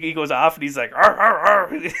 He goes off and he's like, "Arr, arr,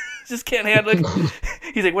 arr." Just can't handle it.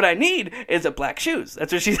 He's like, "What I need is a black shoes."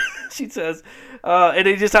 That's what she says. And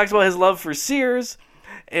he just talks about his love for Sears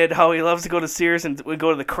and how he loves to go to Sears and we go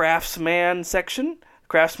to the Craftsman section.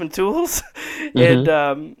 Craftsman tools. Mm-hmm.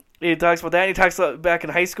 And he talks about that. He talks about back in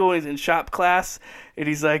high school, he's in shop class, and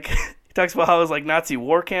he's like, he talks about how it was like Nazi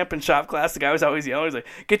war camp in shop class. The guy was always yelling. He's like,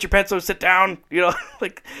 "Get your pencil, sit down,"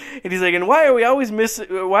 like. And he's like, "And why are we always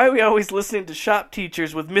listening to shop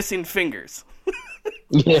teachers with missing fingers?"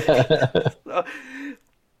 Yeah. So,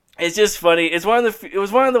 it's just funny. It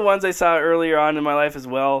was one of the ones I saw earlier on in my life as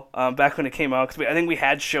well. Back when it came out, because I think we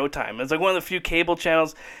had Showtime. It was like one of the few cable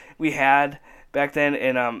channels we had back then,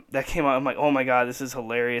 and that came out. I'm like, oh my god, this is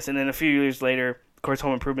hilarious. And then a few years later, of course,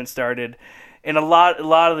 Home Improvement started, and a lot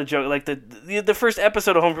of the joke, like the first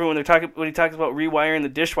episode of Home Improvement, when he talks about rewiring the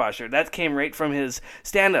dishwasher, that came right from his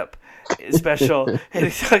stand-up special, and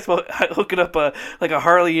he talks about hooking up a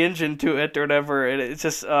Harley engine to it or whatever, and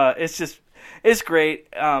it's great.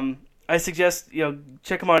 I suggest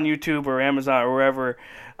check them on YouTube or Amazon or wherever.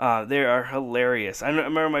 They are hilarious. I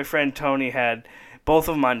remember my friend Tony had both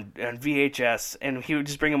of them on VHS, and he would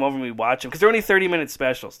just bring them over and we'd watch them because they're only 30-minute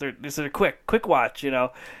specials. They're quick watch,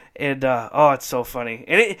 and it's so funny.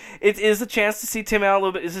 And it is a chance to see Tim Allen a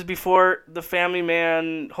little bit. This is before the Family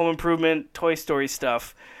Man, Home Improvement, Toy Story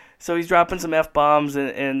stuff, so he's dropping some F-bombs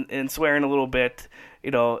and swearing a little bit,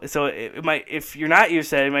 So it might, if you're not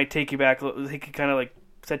used to it, it might take you back. He could kind of like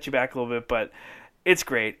set you back a little bit, but it's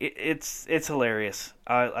great. It's hilarious.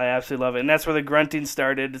 I absolutely love it. And that's where the grunting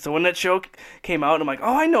started. So when that show came out, I'm like,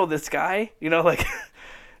 oh, I know this guy.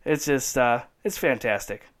 It's just, it's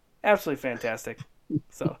fantastic. Absolutely fantastic.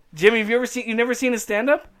 So, Jimmy, you've never seen his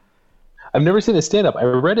stand-up? I've never seen his stand-up. I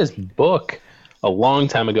read his book a long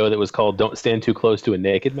time ago that was called Don't Stand Too Close to a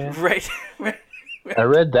Naked Man. Right. I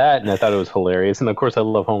read that, and I thought it was hilarious. And, of course, I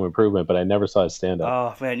love Home Improvement, but I never saw his stand-up.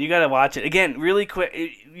 Oh, man, you got to watch it. Again, really quick,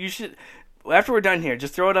 you should... After we're done here,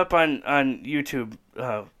 just throw it up on YouTube.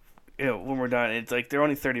 When we're done, it's like they're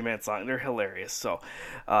only 30 minutes long. They're hilarious. So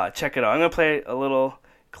check it out. I'm gonna play a little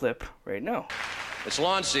clip right now. It's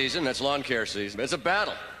lawn season. That's lawn care season. It's a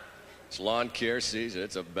battle. It's lawn care season.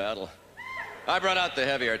 It's a battle. I brought out the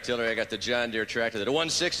heavy artillery. I got the John Deere tractor, the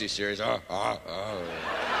 160 series. That's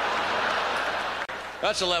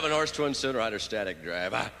 11-horse twin cylinder hydrostatic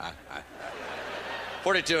drive.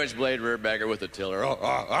 42-inch blade rear bagger with a tiller.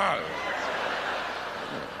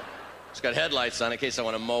 It's got headlights on in case I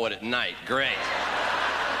want to mow it at night. Great.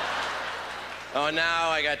 Oh, now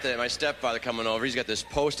I got my stepfather coming over. He's got this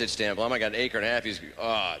postage stamp on him. I got an acre and a half. He's,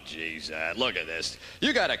 oh, jeez, look at this.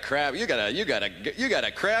 You got a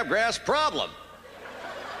crabgrass problem.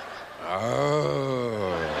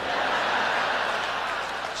 Oh.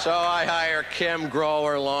 So I hire Chem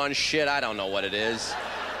Grower lawn shit. I don't know what it is.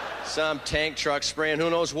 Some tank truck spraying who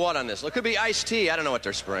knows what on this. It could be iced tea. I don't know what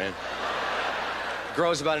they're spraying.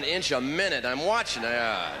 Grows about an inch a minute. I'm watching.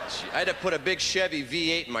 I had to put a big Chevy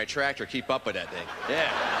V8 in my tractor to keep up with that thing. Yeah.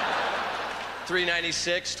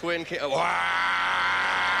 396 twin. 70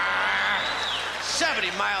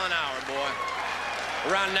 mile an hour, boy.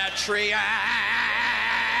 Around that tree.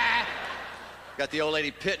 Got the old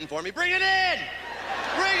lady pitting for me. Bring it in!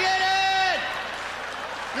 Bring it in!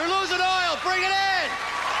 You're losing oil. Bring it in!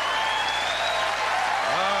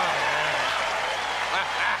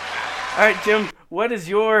 All right, Jim, what is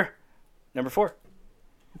your number 4?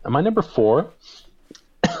 My number 4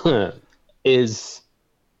 is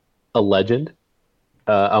a legend,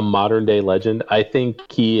 a modern day legend. I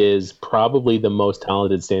think he is probably the most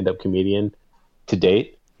talented stand-up comedian to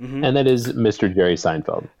date, and that is Mr. Jerry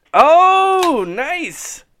Seinfeld. Oh,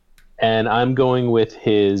 nice. And I'm going with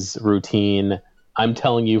his routine, I'm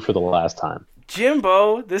telling you for the last time.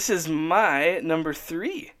 Jimbo, this is my number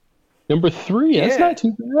 3. Number 3? That's not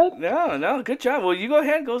too bad. No, good job. Well, you go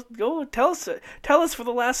ahead, go tell us for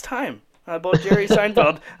the last time about Jerry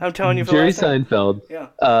Seinfeld. I'm telling you for Jerry the last time. Seinfeld. Yeah.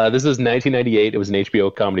 This was 1998. It was an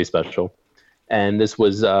HBO comedy special, and this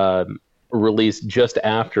was released just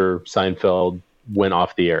after Seinfeld went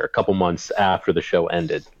off the air, a couple months after the show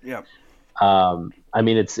ended. Yeah. I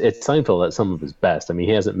mean, it's Seinfeld at some of his best. I mean,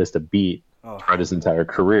 he hasn't missed a beat throughout his entire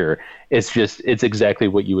career. It's exactly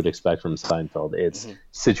what you would expect from Seinfeld. It's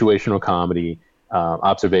situational comedy,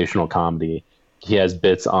 observational comedy. He has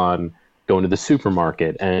bits on going to the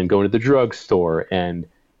supermarket and going to the drugstore, and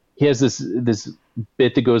he has this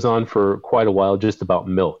bit that goes on for quite a while just about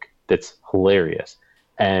milk that's hilarious.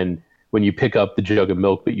 And when you pick up the jug of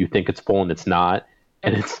milk but you think it's full and it's not,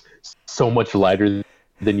 and it's so much lighter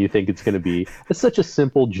than you think it's going to be. It's such a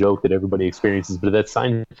simple joke that everybody experiences, but that's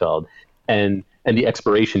Seinfeld. And the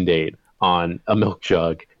expiration date on a milk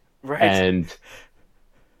jug, right, and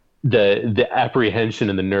the apprehension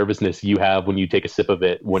and the nervousness you have when you take a sip of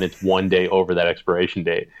it when it's one day over that expiration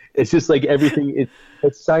date. It's just like everything.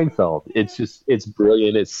 It's Seinfeld. It's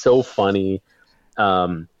brilliant. It's so funny.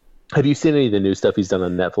 Have you seen any of the new stuff he's done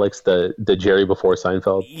on Netflix? The Jerry Before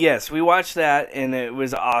Seinfeld? Yes, we watched that, and it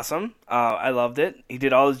was awesome. I loved it. He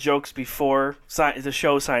did all his jokes before the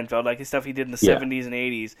show Seinfeld, like the stuff he did in the 70s and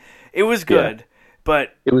 80s. It was good,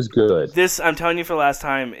 but it was good. This, I'm telling you for the last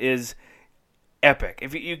time, is epic.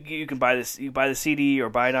 If you can buy this, you buy the CD or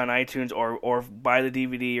buy it on iTunes or buy the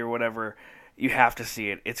DVD or whatever, you have to see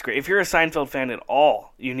it. It's great. If you're a Seinfeld fan at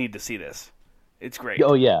all, you need to see this. It's great.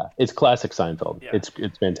 Oh yeah, it's classic Seinfeld. Yeah.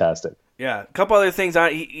 It's fantastic. Yeah, a couple other things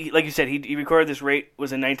on. He like you said, he recorded this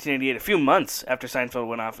was in 1988, a few months after Seinfeld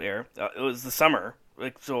went off air. It was the summer,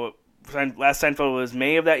 last Seinfeld was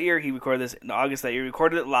May of that year. He recorded this in August that year. He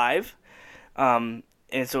recorded it live, and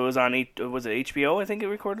so it was on. Was it HBO? I think it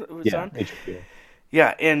recorded. It was on HBO.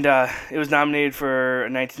 Yeah, and it was nominated for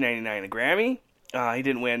a 1999 Grammy. He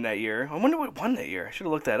didn't win that year. I wonder what won that year. I should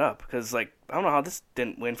have looked that up because, I don't know how this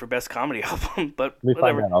didn't win for Best Comedy Album, but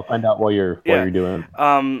whatever. I'll find out while you're doing.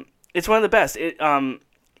 It's one of the best.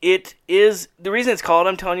 It is the reason it's called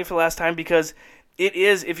I'm telling you for the last time because it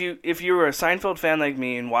is if you were a Seinfeld fan like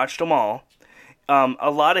me and watched them all,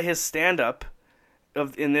 a lot of his stand up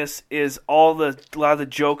in this is a lot of the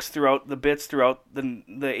jokes throughout the bits throughout the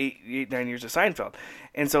 9 years of Seinfeld,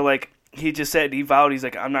 and so he just said, he vowed, he's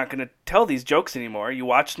like, I'm not going to tell these jokes anymore. You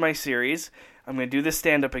watched my series. I'm going to do this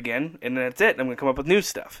stand-up again, and that's it. I'm going to come up with new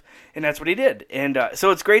stuff. And that's what he did. And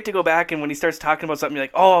so it's great to go back, and when he starts talking about something, you're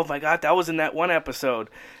like, oh, my God, that was in that one episode.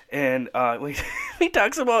 And he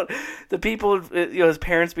talks about the people, his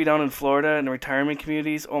parents be down in Florida in the retirement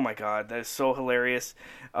communities. Oh, my God, that is so hilarious.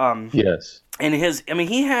 Yes. And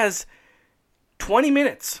he has 20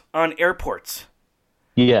 minutes on airports.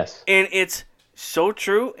 Yes. And it's so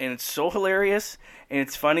true, and it's so hilarious, and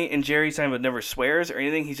it's funny, and Jerry Seinfeld never swears or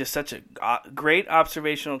anything. He's just such a great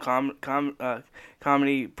observational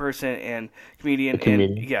comedy person and comedian.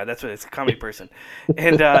 And yeah, that's what it's, a comedy person.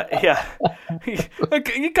 And yeah,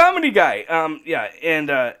 a comedy guy. Yeah, and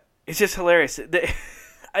it's just hilarious.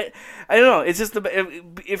 I don't know. It's just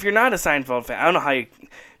if you're not a Seinfeld fan, I don't know how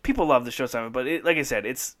people love the show Seinfeld, but like I said,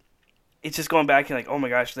 it's just going back and oh my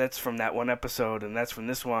gosh, that's from that one episode, and that's from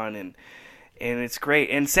this one, and it's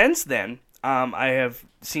great. And since then, I have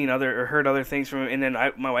seen heard other things from him. And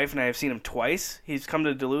then my wife and I have seen him twice. He's come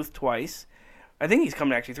to Duluth twice. I think he's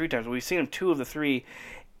come actually 3 times. But we've seen him 2 of the 3.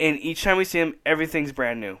 And each time we see him, everything's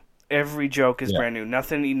brand new. Every joke is brand new.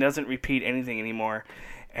 Nothing. He doesn't repeat anything anymore.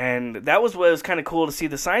 And that was what was kind of cool to see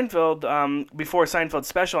the Seinfeld before Seinfeld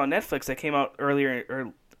special on Netflix that came out earlier,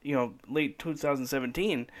 or late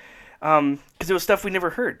 2017. Because it was stuff we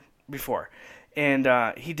never heard before. And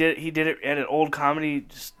he did it at an old comedy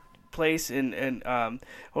place in I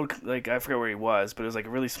forget where he was, but it was a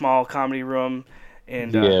really small comedy room.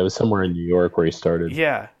 And it was somewhere in New York where he started.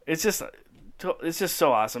 Yeah, it's just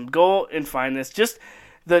so awesome. Go and find this. Just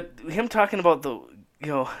him talking about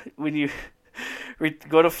when you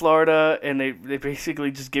go to Florida and they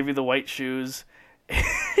basically just give you the white shoes,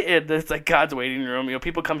 and it's like God's waiting room.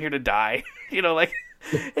 People come here to die.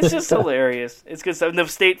 It's just hilarious. It's good stuff. And the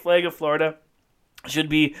state flag of Florida should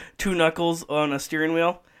be 2 knuckles on a steering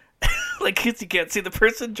wheel, you can't see the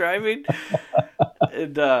person driving.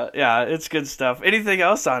 And yeah, it's good stuff. Anything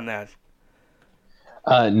else on that?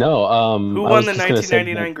 No. Who won the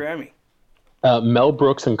 1999 Grammy? Mel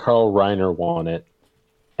Brooks and Carl Reiner won it,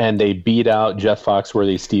 and they beat out Jeff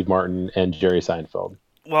Foxworthy, Steve Martin, and Jerry Seinfeld.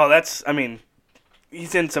 Well,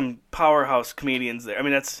 he's in some powerhouse comedians there. I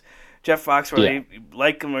mean, that's Jeff Foxworthy. Yeah.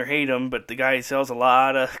 Like him or hate him, but the guy sells a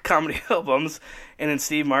lot of comedy albums. And then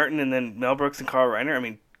Steve Martin, and then Mel Brooks and Carl Reiner. I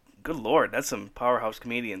mean, good Lord, that's some powerhouse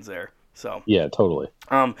comedians there. So yeah, totally.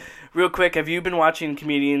 Real quick, have you been watching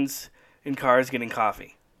comedians in cars getting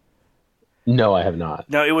coffee? No, I have not.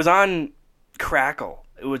 No, it was on Crackle,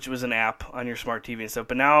 which was an app on your smart TV and stuff,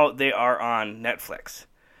 but now they are on Netflix.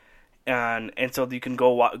 And so you can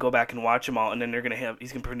go back and watch them all, and then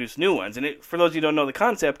he's gonna produce new ones. And for those of you who don't know the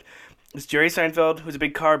concept, it's Jerry Seinfeld, who's a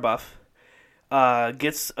big car buff,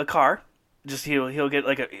 gets a car. Just he'll get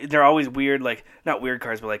they're always weird, like not weird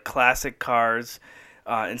cars, but like classic cars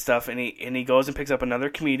and stuff. And he goes and picks up another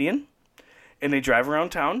comedian, and they drive around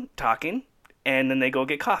town talking, and then they go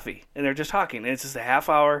get coffee, and they're just talking. And it's just a half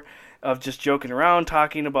hour of just joking around,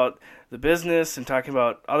 talking about the business and talking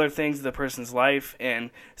about other things in the person's life. And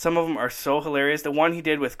some of them are so hilarious. The one he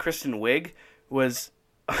did with Kristen Wiig was,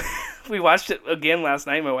 we watched it again last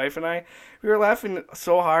night, my wife and I. We were laughing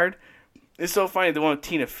so hard. It's so funny. The one with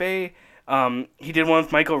Tina Fey. He did one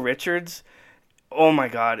with Michael Richards. Oh my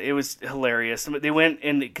God, it was hilarious. They went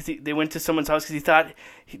to someone's house because he thought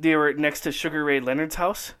they were next to Sugar Ray Leonard's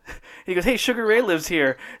house. He goes, "Hey, Sugar Ray lives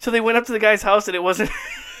here." So they went up to the guy's house, and it wasn't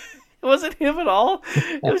him at all.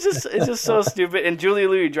 It's just so stupid. And Julia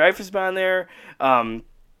Louis-Dreyfus been on there. I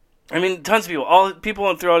mean, tons of people. All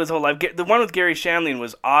people throughout his whole life. The one with Gary Shandling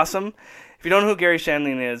was awesome. If you don't know who Gary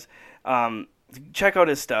Shandling is, check out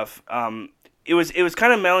his stuff. It was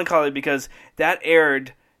kind of melancholy because that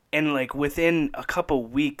aired, and like within a couple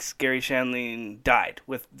weeks, Gary Shandling died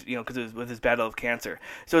with his battle of cancer.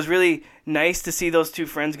 So it was really nice to see those two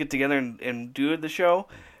friends get together and do the show.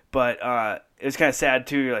 But it was kind of sad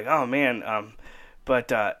too. You're like, oh man. But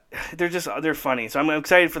they're funny. So I'm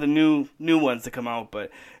excited for the new ones to come out.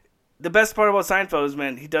 But the best part about Seinfeld is,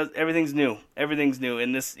 man, everything's new. Everything's new.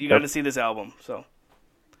 And you got to see this album. So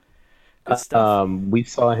good stuff. We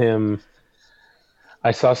saw him.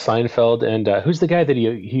 I saw Seinfeld, and who's the guy that he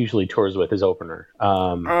usually tours with, his opener?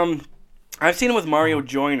 I've seen him with Mario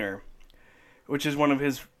Joyner, which is one of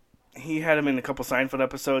his. He had him in a couple Seinfeld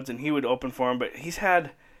episodes, and he would open for him. But he's had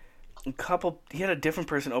a couple. He had a different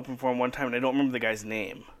person open for him one time, and I don't remember the guy's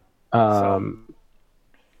name. Yeah,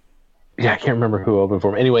 I can't remember who opened for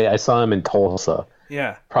him. Anyway, I saw him in Tulsa.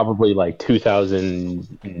 Yeah, probably like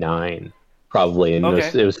 2009. Probably, and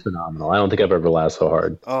it was phenomenal. I don't think I've ever laughed so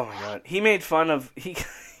hard. Oh my God, he made fun of he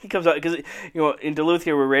comes out because in Duluth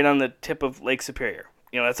here we're right on the tip of Lake Superior.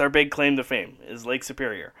 That's our big claim to fame is Lake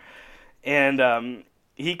Superior, and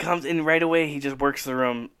he comes in right away. He just works the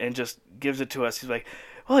room and just gives it to us. He's like,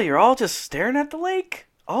 "Well, you're all just staring at the lake.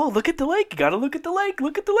 Oh, look at the lake. You got to look at the lake.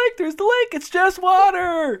 Look at the lake. There's the lake. It's just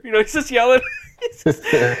water." He's just yelling.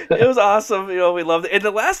 It was awesome. We loved it. And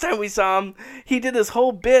the last time we saw him, he did this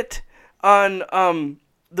whole bit on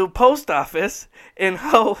the post office and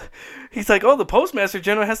how he's like, "Oh, the postmaster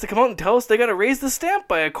general has to come out and tell us they got to raise the stamp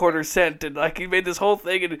by 1/4 cent," and like he made this whole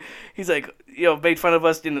thing, and he's like, made fun of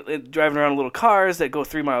us driving around little cars that go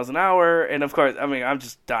 3 miles an hour, and of course, I mean, I'm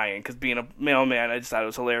just dying because being a mailman, I just thought it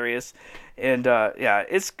was hilarious, and yeah,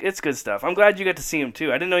 it's good stuff. I'm glad you got to see him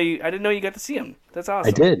too. I didn't know you got to see him. That's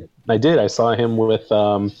awesome. I did. I saw him with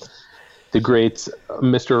the great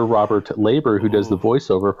Mr. Robert Labor, who does the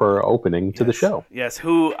voiceover for our opening to the show. Yes,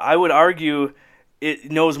 who I would argue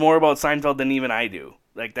knows more about Seinfeld than even I do.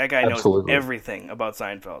 Like, that guy knows everything about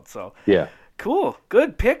Seinfeld. So yeah, cool,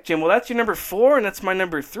 good pick, Jim. Well, that's your number 4, and that's my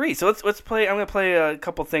number 3. So let's play. I'm gonna play a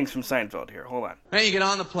couple things from Seinfeld here. Hold on. Hey, you get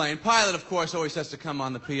on the plane. Pilot, of course, always has to come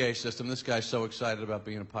on the PA system. This guy's so excited about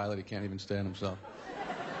being a pilot, he can't even stand himself.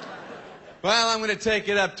 Well, I'm gonna take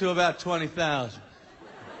it up to about 20,000.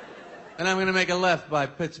 Then I'm going to make a left by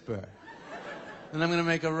Pittsburgh. Then I'm going to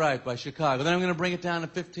make a right by Chicago. Then I'm going to bring it down to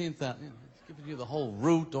 15,000. He's giving you the whole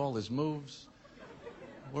route, all his moves.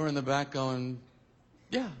 We're in the back going,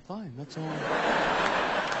 yeah, fine, that's all.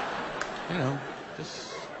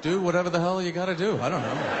 Just do whatever the hell you got to do. I don't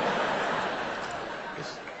know.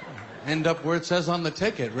 Just end up where it says on the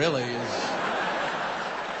ticket, really, is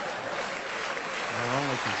our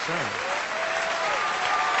only concern.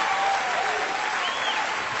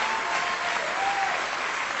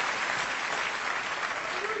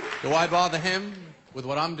 Do I bother him with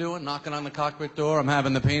what I'm doing, knocking on the cockpit door? I'm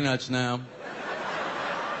having the peanuts now.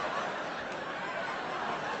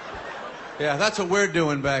 Yeah, that's what we're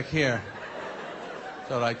doing back here.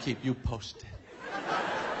 Thought I'd keep you posted.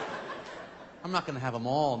 I'm not going to have them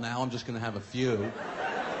all now. I'm just going to have a few.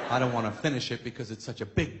 I don't want to finish it because it's such a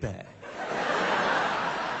big bag.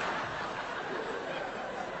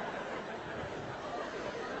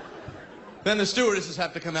 Then the stewardesses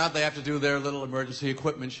have to come out. They have to do their little emergency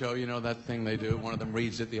equipment show. You know that thing they do. One of them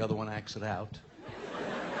reads it, the other one acts it out.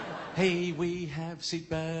 Hey, we have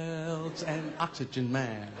seatbelts and oxygen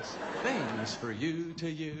masks. Things for you to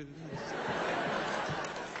use.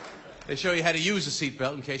 They show you how to use a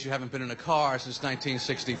seatbelt in case you haven't been in a car since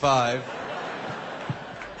 1965.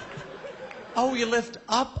 Oh, you lift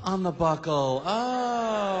up on the buckle.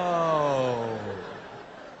 Oh.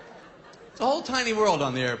 It's a whole tiny world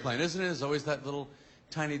on the airplane, isn't it? There's always that little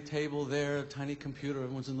tiny table there, tiny computer,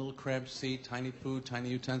 everyone's in a little cramped seat, tiny food, tiny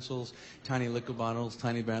utensils, tiny liquor bottles,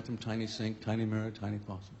 tiny bathroom, tiny sink, tiny mirror, tiny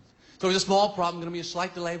faucets. So there's a small problem, going to be a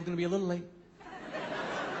slight delay, we're going to be a little late.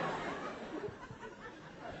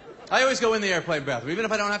 I always go in the airplane bathroom. Even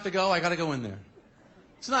if I don't have to go, I got to go in there.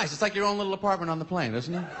 It's nice. It's like your own little apartment on the plane,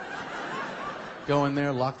 isn't it? Go in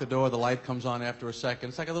there, lock the door, the light comes on after a second.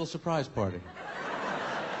 It's like a little surprise party.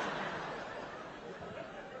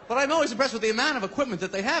 But I'm always impressed with the amount of equipment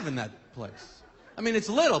that they have in that place. I mean, it's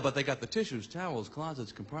little, but they got the tissues, towels,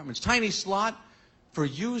 closets, compartments, tiny slot for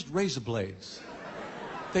used razor blades.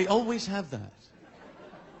 They always have that.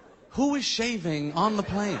 Who is shaving on the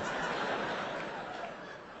plane?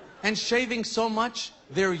 And shaving so much,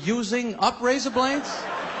 they're using up razor blades?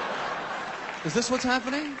 Is this what's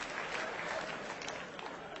happening?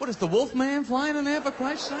 What is the Wolfman flying in there, for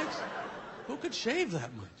Christ's sakes? Who could shave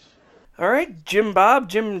that much? All right, Jim Bob,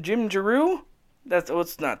 Jim Giroux.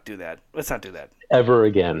 Let's not do that. Let's not do that ever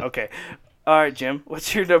again. Okay. All right, Jim.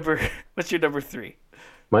 What's your number 3?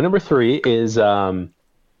 My number 3 is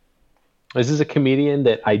this is a comedian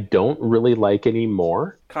that I don't really like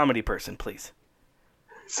anymore. Comedy person, please.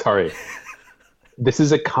 Sorry. This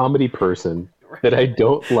is a comedy person that I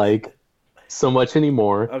don't like so much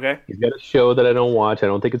anymore. Okay. He's got a show that I don't watch. I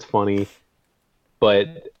don't think it's funny.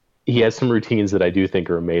 But he has some routines that I do think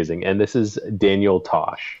are amazing. And this is Daniel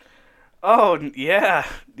Tosh. Oh, yeah.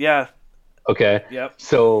 Yeah. Okay. Yep.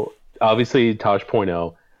 So, obviously,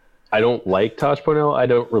 Tosh.0. I don't like Tosh.0. I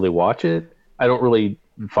don't really watch it. I don't really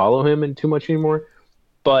follow him in too much anymore.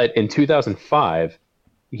 But in 2005...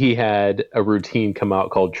 he had a routine come out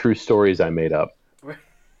called True Stories I Made Up.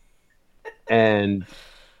 And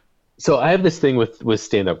so I have this thing with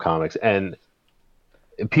stand-up comics, and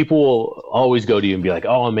people will always go to you and be like,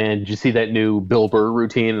 oh, man, did you see that new Bill Burr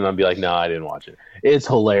routine? And I'll be like, no, I didn't watch it. It's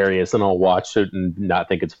hilarious. And I'll watch it and not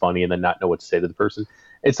think it's funny and then not know what to say to the person.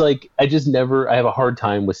 It's like I have a hard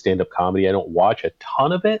time with stand-up comedy. I don't watch a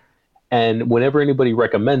ton of it. And whenever anybody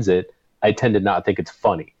recommends it, I tend to not think it's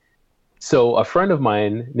funny. So a friend of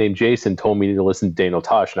mine named Jason told me to listen to Daniel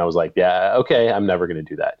Tosh, and I was like, yeah, okay, I'm never going to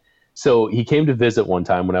do that. So he came to visit one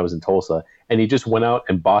time when I was in Tulsa, and he just went out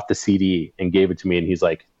and bought the CD and gave it to me, and he's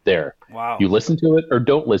like, there, wow. You listen to it or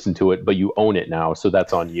don't listen to it, but you own it now, so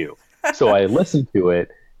that's on you. So I listened to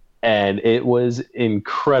it, and it was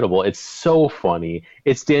incredible. It's so funny.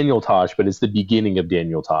 It's Daniel Tosh, but it's the beginning of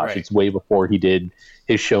Daniel Tosh. Right. It's way before he did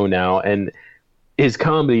his show now, and his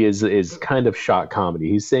comedy is kind of shock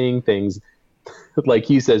comedy. He's saying things like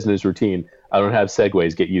he says in his routine, I don't have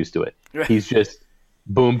segues, get used to it. Right. He's just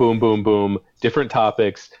boom, boom, boom, boom, different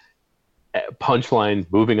topics, punchline,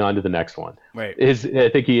 moving on to the next one. Right. I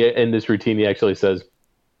think in this routine, he actually says,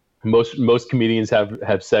 most comedians have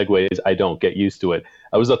segues. I don't, get used to it.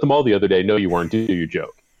 I was at the mall the other day. No, you weren't. Do your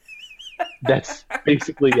joke. That's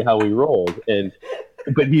basically how he rolled.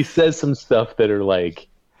 But he says some stuff that are like,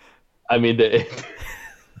 I mean,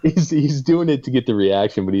 he's doing it to get the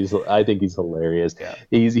reaction, but I think he's hilarious. Yeah.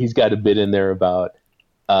 He's got a bit in there about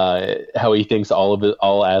how he thinks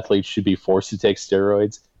all athletes should be forced to take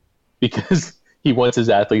steroids because he wants his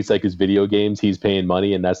athletes like his video games. He's paying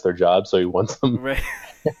money, and that's their job, so he wants them. Right.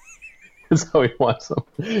 That's how he wants them.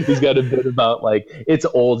 He's got a bit about like it's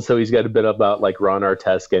old, so he's got a bit about like Ron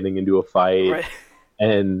Artest getting into a fight, right.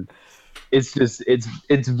 And it's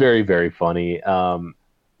very, very funny.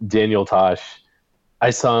 Daniel Tosh, I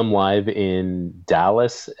saw him live in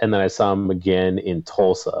Dallas, and then I saw him again in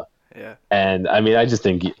Tulsa. Yeah. And I mean, I just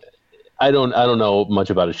think I don't know much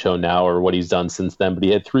about his show now or what he's done since then, but he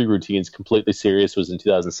had 3 routines. Completely Serious was in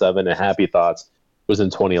 2007, and Happy Thoughts was in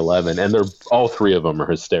 2011, and all 3 of them are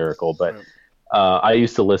hysterical. But I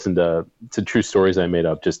used to listen to True Stories I Made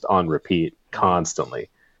Up just on repeat constantly.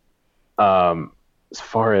 As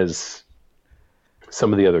far as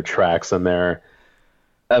some of the other tracks on there,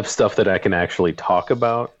 of stuff that I can actually talk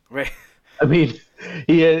about. Right. I mean,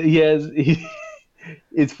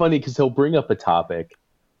 it's funny because he'll bring up a topic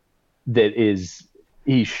that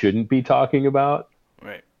he shouldn't be talking about.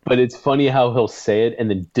 Right. But it's funny how he'll say it and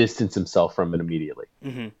then distance himself from it immediately.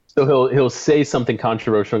 Mm-hmm. So he'll say something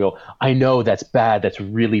controversial and go, I know that's bad. That's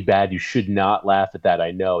really bad. You should not laugh at that.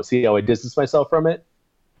 I know. See how I distance myself from it?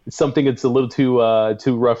 It's something that's a little too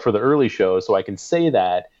rough for the early show, so I can say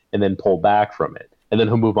that and then pull back from it. And then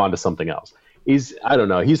he'll move on to something else. I don't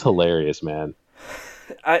know. He's hilarious, man.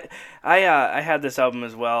 I had this album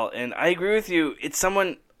as well, and I agree with you. It's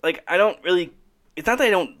someone, like, I don't really, it's not that I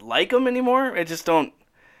don't like him anymore. I just don't.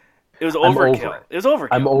 It was overkill. It was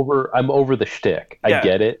overkill. I'm over the shtick. Yeah. I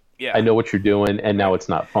get it. Yeah. I know what you're doing, and now it's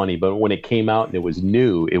not funny. But when it came out and it was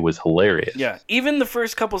new, it was hilarious. Yeah. Even the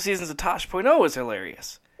first couple seasons of Tosh.0 was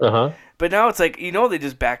hilarious. Uh-huh. But now it's like, they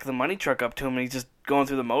just back the money truck up to him, and he's just going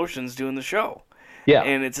through the motions doing the show. Yeah.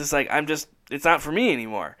 And it's just like, it's not for me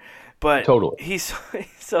anymore. But totally. He's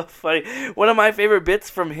so funny. One of my favorite bits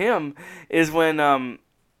from him is when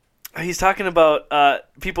he's talking about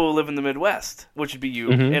people who live in the Midwest, which would be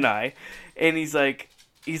you and I, and he's like,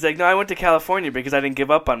 no, I went to California because I didn't give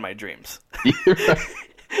up on my dreams.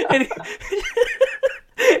 and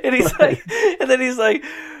he's like, then he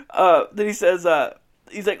says,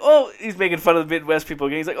 he's like, oh, he's making fun of the Midwest people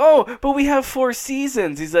again. He's like, oh, but we have 4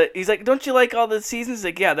 seasons. He's like, don't you like all the seasons? He's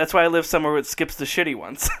like, yeah, that's why I live somewhere where it skips the shitty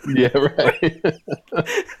ones. Yeah, right.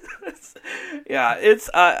 Yeah, it's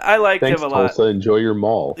I liked him a lot. Tulsa, enjoy your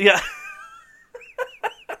mall. Yeah.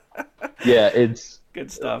 Yeah, it's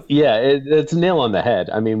good stuff. Yeah, it's a nail on the head.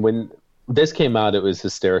 I mean, when this came out, it was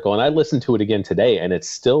hysterical, and I listened to it again today, and it's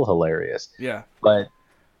still hilarious. Yeah. But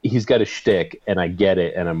he's got a shtick, and I get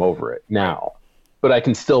it, and I'm over it now. But I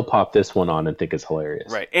can still pop this one on and think it's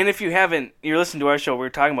hilarious. Right. And if you're listening to our show, we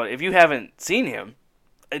were talking about it. If you haven't seen him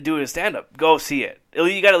doing a stand-up, go see it.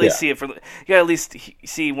 You got to at least see it you got to at least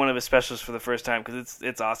see one of his specials for the first time because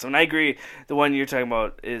it's awesome. And I agree. The one you're talking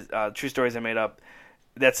about is True Stories I Made Up.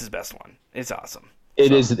 That's his best one. It's awesome.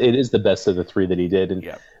 It is the best of the 3 that he did. And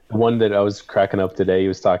the one that I was cracking up today, he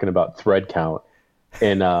was talking about thread count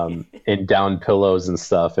and and down pillows and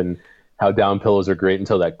stuff, and how down pillows are great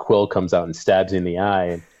until that quill comes out and stabs you in the eye.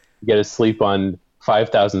 And you got to sleep on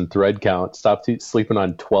 5,000 thread count. Stop sleeping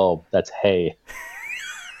on 12. That's hay.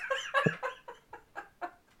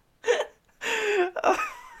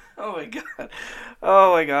 Oh my god!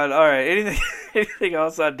 Oh my god! All right. Anything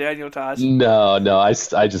else on Daniel Tosh? No.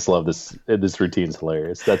 I just love this. This routine's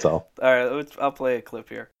hilarious. That's all. All right. I'll play a clip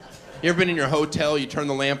here. You ever been in your hotel? You turn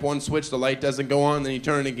the lamp one switch, the light doesn't go on, then you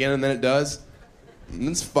turn it again, and then it does.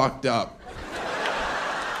 It's fucked up.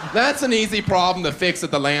 That's an easy problem to fix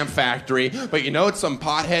at the lamp factory, but it's some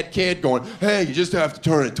pothead kid going, hey, you just have to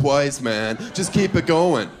turn it twice, man. Just keep it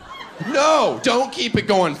going. No, don't keep it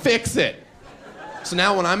going. Fix it. So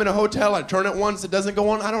now when I'm in a hotel, I turn it once, it doesn't go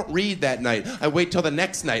on, I don't read that night. I wait till the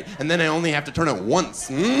next night, and then I only have to turn it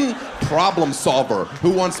once. Problem solver.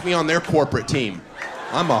 Who wants me on their corporate team?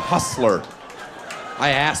 I'm a hustler.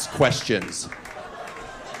 I ask questions.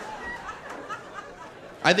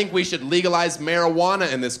 I think we should legalize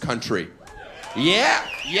marijuana in this country. Yeah.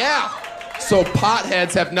 So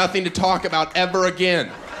potheads have nothing to talk about ever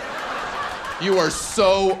again. You are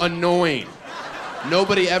so annoying.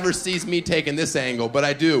 Nobody ever sees me taking this angle, but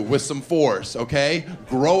I do, with some force, okay?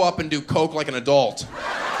 Grow up and do coke like an adult.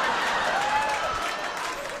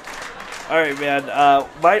 All right, man.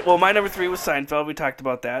 My number 3 was Seinfeld. We talked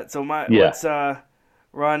about that. So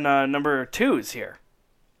we're on number 2s here.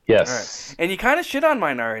 Yes. All right. And you kind of shit on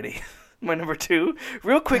mine already. My number 2,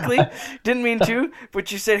 real quickly. Didn't mean to,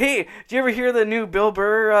 but you said, hey, do you ever hear the new Bill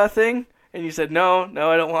Burr thing? And you said, no,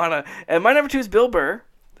 I don't want to. And my number 2 is Bill Burr.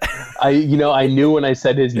 I knew when I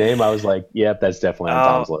said his name, I was like, yep, that's definitely on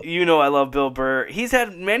Tom's list. I love Bill Burr. He's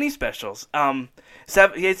had many specials.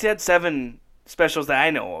 He's had 7 specials that I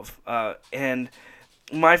know of. And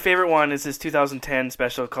my favorite one is his 2010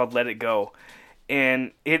 special called Let It Go.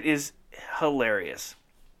 And it is hilarious.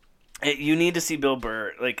 You need to see Bill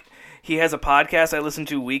Burr. Like, he has a podcast I listen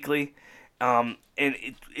to weekly. And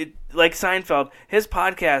it like Seinfeld, his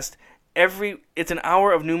podcast, it's an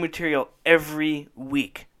hour of new material every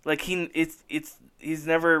week. Like, he's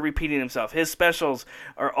never repeating himself. His specials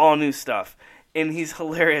are all new stuff. And he's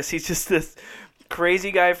hilarious. He's just this crazy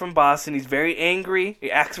guy from Boston. He's very angry. He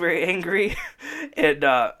acts very angry. And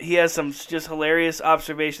he has some just hilarious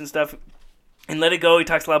observation stuff. And Let It Go, he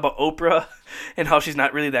talks a lot about Oprah and how she's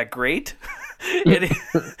not really that great. And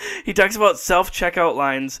he talks about self-checkout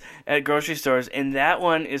lines at grocery stores, and that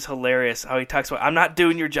one is hilarious, how he talks about, I'm not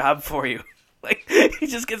doing your job for you. Like, he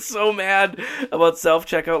just gets so mad about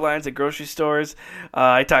self-checkout lines at grocery stores.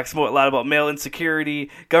 He talks a lot about male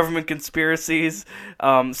insecurity, government conspiracies,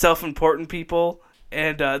 self-important people.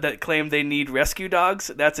 and that claim they need rescue dogs.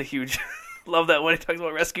 That's a huge... Love that when he talks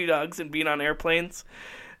about rescue dogs and being on airplanes.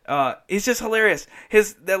 He's just hilarious.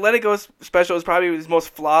 That Let It Go special is probably his most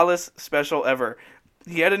flawless special ever.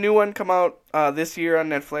 He had a new one come out this year on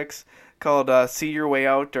Netflix called See Your Way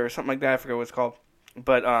Out or something like that. I forget what it's called.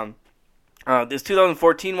 But this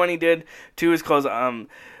 2014 one he did, too, is called I'm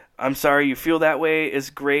Sorry You Feel That Way, is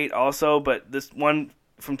great also. But this one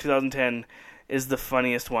from 2010 is the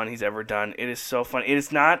funniest one he's ever done. It is so funny. It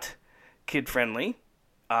is not kid-friendly.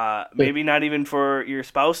 Maybe not even for your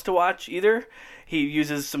spouse to watch either. He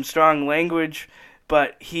uses some strong language,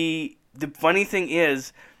 but the funny thing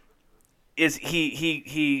is he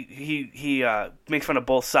makes fun of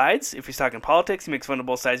both sides. If he's talking politics, he makes fun of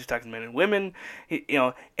both sides. He's talking men and women,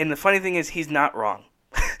 and the funny thing is he's not wrong.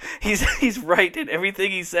 he's right in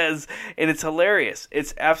everything he says, and it's hilarious.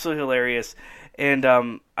 It's absolutely hilarious, and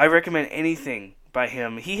I recommend anything by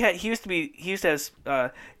him. He used to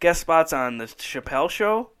have guest spots on the Chappelle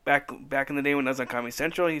Show back in the day when I was on Comedy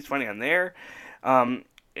Central. He's funny on there.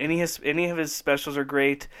 Any of his specials are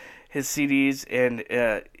great. His CDs, and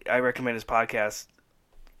I recommend his podcast.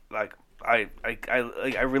 Like I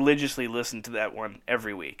religiously listen to that one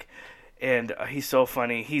every week, and he's so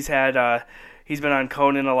funny. He's been on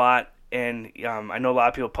Conan a lot. And I know a lot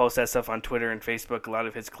of people post that stuff on Twitter and Facebook, a lot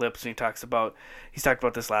of his clips, and he's talked about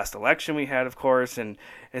this last election we had, of course, and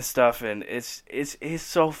stuff, and it's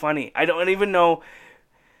so funny. I don't even know,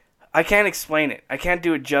 I can't explain it. I can't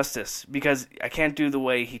do it justice because I can't do the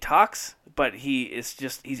way he talks, but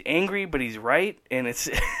he's angry, but he's right, and it's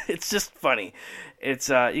just funny. It's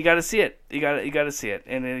you got to see it. You got to see it.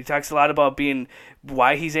 And he talks a lot about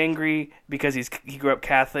why he's angry, because he grew up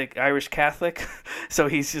Catholic, Irish Catholic, so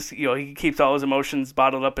he's just he keeps all his emotions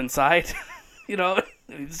bottled up inside. He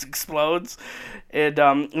just explodes. And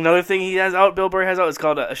another thing Bill Burr has out, is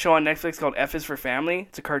called a show on Netflix called F is for Family.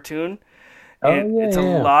 It's a cartoon. And it's a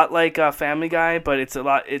lot like Family Guy, but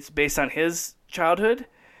it's based on his childhood.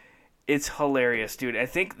 It's hilarious, dude. I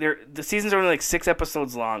think the seasons are only like 6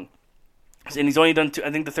 episodes long, and he's only done 2.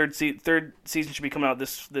 I think the third season should be coming out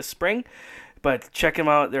this spring. But check him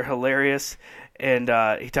out; they're hilarious. And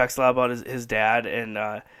he talks a lot about his dad,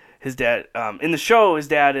 and his dad in the show, his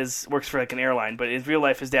dad works for like an airline, but in real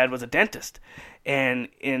life, his dad was a dentist. And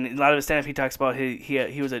in a lot of his stand-up, he talks about he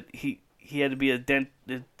had to be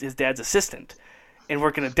his dad's assistant and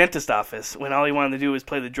work in a dentist office when all he wanted to do was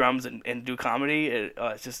play the drums and do comedy.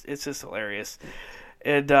 It's just hilarious.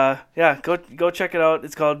 And go check it out.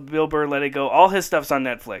 It's called Bill Burr Let It Go. All his stuff's on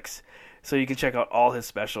Netflix, so you can check out all his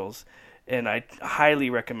specials. And I highly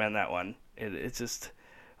recommend that one. It's just,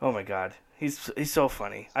 oh my God, he's so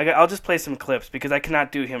funny. I'll just play some clips because I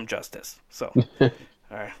cannot do him justice. So, all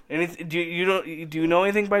right. Do you know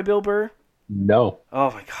anything by Bill Burr? No.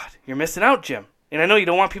 Oh my God, you're missing out, Jim. And I know you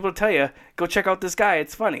don't want people to tell you, go check out this guy.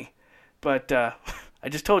 It's funny. But I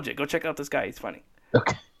just told you, go check out this guy. He's funny.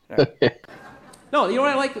 Okay. Right. No, you know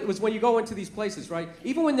what I like was when you go into these places, right?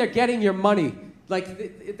 Even when they're getting your money,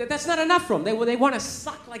 like that's not enough for them. They want to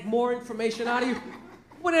suck like more information out of you.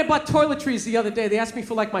 When I bought toiletries the other day, they asked me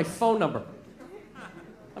for like my phone number.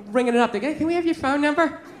 I'm ringing it up. They go, "Can we have your phone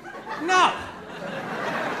number?" No.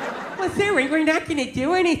 Well, sorry, we're not going to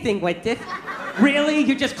do anything with this. Really?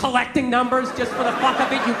 You're just collecting numbers just for the fuck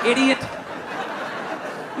of it, you idiot?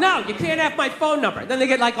 No, you can't have my phone number. Then they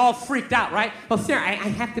get like all freaked out, right? Well, sir, I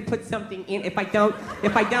have to put something in. If I don't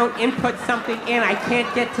input something in, I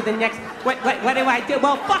can't get to the next. What do I do?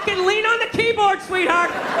 Well, fucking lean on the keyboard, sweetheart.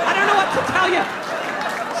 I don't know what to tell you.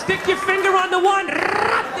 Stick your finger on the one.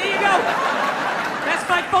 There you go. That's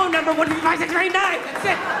my phone number. 15639. That's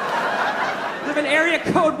it. Live in area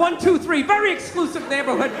code 123. Very exclusive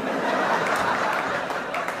neighborhood.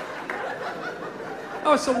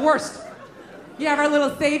 Oh, it's the worst. You have our little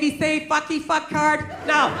savey save fucky fuck card?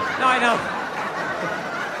 No, I don't.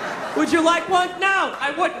 Would you like one? No,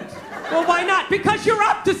 I wouldn't. Well, why not? Because you're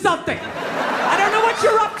up to something. I don't know what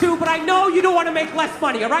you're up to, but I know you don't want to make less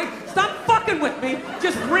money, all right? Stop fucking with me.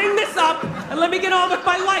 Just ring this up and let me get on with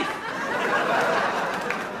my life.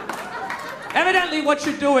 Evidently, what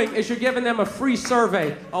you're doing is you're giving them a free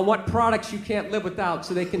survey on what products you can't live without,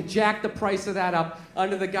 so they can jack the price of that up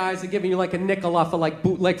under the guise of giving you like a nickel off of like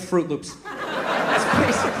bootleg Fruit Loops. That's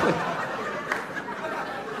basically.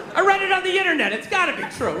 I read it on the internet. It's got to be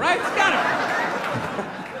true, right? It's got to be.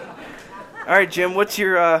 All right, Jim. What's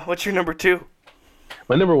your number 2?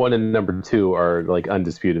 My number 1 and number 2 are like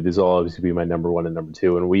undisputed. These will always be my number 1 and number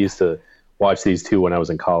 2. And we used to watch these two when I was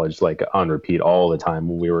in college, like on repeat all the time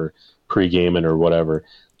when we were pre-gaming or whatever.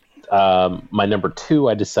 My number 2,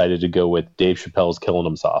 I decided to go with Dave Chappelle's Killing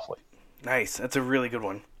 'Em Softly. Nice. That's a really good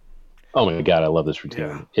one. Oh my God, I love this routine.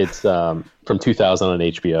 Yeah. It's from 2000 on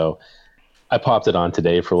HBO. I popped it on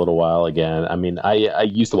today for a little while again. I mean, I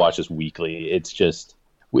used to watch this weekly. It's just,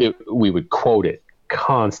 we would quote it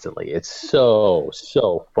constantly. It's so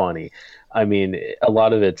funny. I mean, a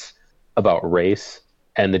lot of it's about race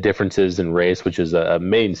and the differences in race, which is a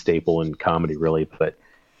main staple in comedy, really. But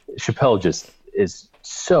Chappelle just is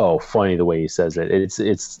so funny the way he says it.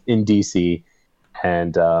 It's in D.C.,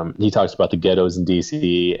 and he talks about the ghettos in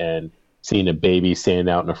D.C. and seeing a baby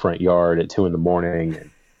standing out in the front yard at 2 a.m.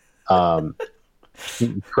 and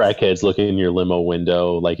crackheads looking in your limo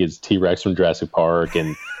window like it's T-Rex from Jurassic Park,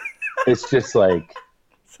 and it's just like,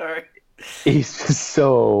 sorry, he's just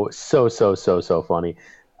so funny.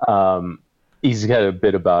 He's got a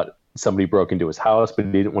bit about somebody broke into his house, but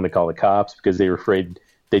he didn't want to call the cops because they were afraid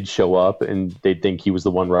they'd show up and they'd think he was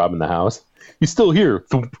the one robbing the house. He's still here.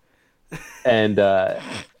 And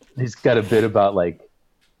he's got a bit about like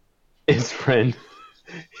his friend,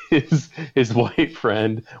 his white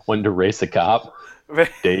friend wanted to race a cop.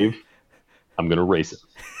 Dave, I'm going to race him.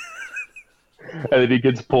 And then he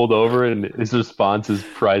gets pulled over, and his response is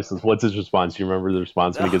priceless. What's his response? Do you remember the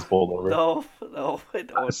response when he gets pulled over? No, I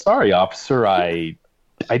don't. Sorry, officer. I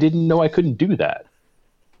didn't know I couldn't do that.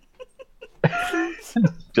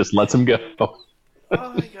 Just lets him go. Oh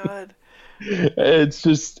my God. It's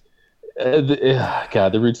just,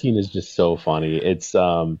 God, the routine is just so funny. It's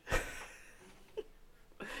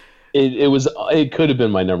it could have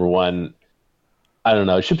been my number one. I don't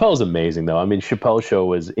know. Chappelle's amazing, though. I mean, Chappelle's show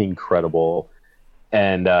was incredible,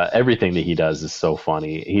 and everything that he does is so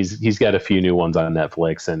funny. He's got a few new ones on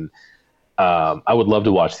Netflix, and I would love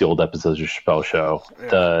to watch the old episodes of Chappelle's show.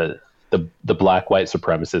 Yeah. The Black White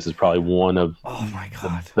Supremacist is probably one of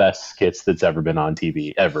the best skits that's ever been on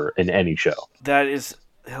TV, ever, in any show. That is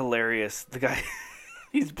hilarious. The guy,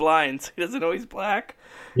 he's blind, so he doesn't know he's black.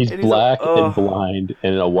 He's black and blind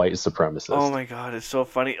and a white supremacist. Oh my God, it's so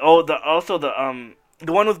funny. Oh,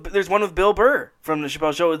 there's one with Bill Burr from the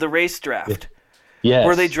Chappelle Show, the race draft. Yes.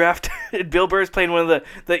 Where they drafted Bill Burr's playing one of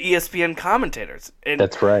the ESPN commentators. And,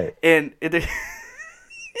 that's right. And it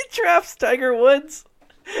drafts Tiger Woods.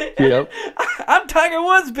 Yep. I'm Tiger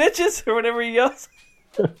Woods, bitches, or whatever he yells.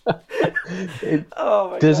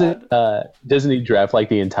 Oh my God. Doesn't he draft like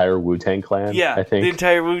the entire Wu-Tang Clan? Yeah, I think the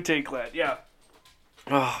entire Wu-Tang Clan. Yeah.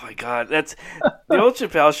 Oh my God, the old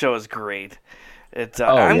Chappelle Show is great.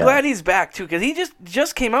 I'm glad he's back too, because he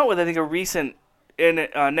just came out with, I think, a recent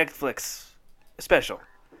Netflix special.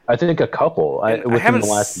 I think a couple. I haven't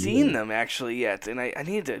seen them actually yet, and I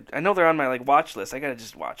need to. I know they're on my watch list. I gotta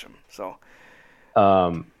just watch them. So,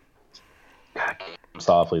 God,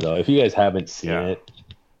 softly though. If you guys haven't seen it,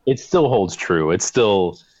 it still holds true. It's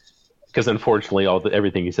still, because unfortunately,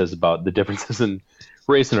 everything he says about the differences in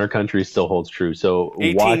race in our country still holds true. So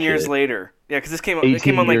 18 years later. Yeah, because this came out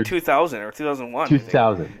like 2000 or 2001.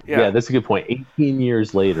 2000. Yeah, that's a good point. 18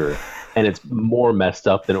 years later, and it's more messed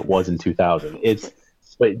up than it was in 2000. It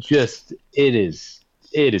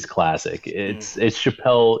is classic. It's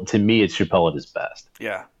Chappelle. To me, it's Chappelle at his best.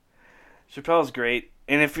 Yeah, Chappelle's great.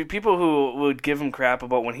 And if people who would give him crap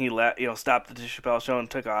about when he stopped the Chappelle Show and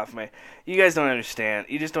took off, you guys don't understand.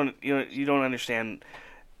 You just don't. You don't understand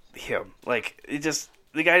him. Like,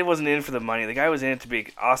 the guy wasn't in for the money. The guy was in it to be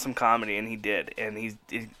awesome comedy, and he did. And he's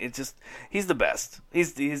the best.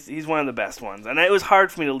 He's one of the best ones. And it was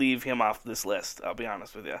hard for me to leave him off this list, I'll be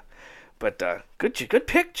honest with you. But good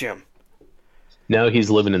pick, Jim. Now he's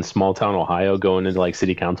living in small town Ohio, going into like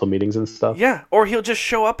city council meetings and stuff. Yeah, or he'll just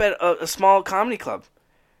show up at a small comedy club,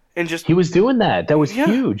 and just he was doing that. That was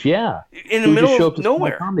huge. Yeah, in the middle of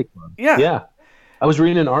nowhere. Comedy club. Yeah. I was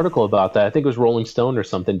reading an article about that. I think it was Rolling Stone or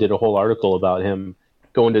something did a whole article about him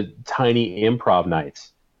going to tiny improv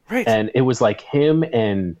nights. Right. And it was like him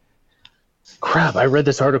and crap. I read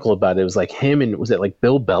this article about it. It was like him and was it like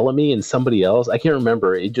Bill Bellamy and somebody else? I can't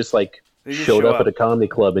remember. It just like showed up at a comedy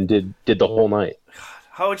club and did the whole night.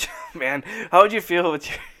 How would you feel with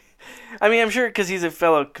your? I mean, I'm sure because he's a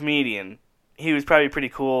fellow comedian, he was probably pretty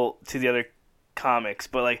cool to the other comics.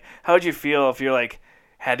 But like, how would you feel if you're like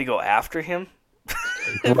had to go after him?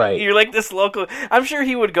 Right. You're like this local. I'm sure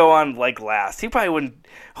he would go on like last. He probably wouldn't.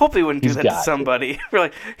 Hope he wouldn't do that to somebody. You're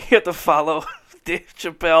like, you have to follow Dave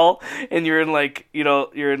Chappelle, and you're in like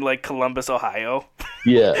Columbus, Ohio.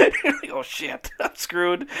 Yeah. You're like, oh shit, I'm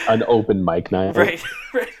screwed. An open mic night. Right.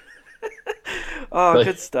 Oh,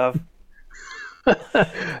 good stuff.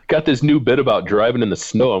 Got this new bit about driving in the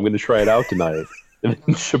snow. I'm going to try it out tonight. And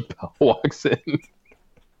then Chappelle walks in.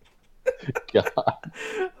 God.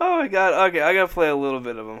 Oh my God. Okay, I gotta play a little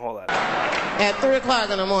bit of him. Hold on. At 3 o'clock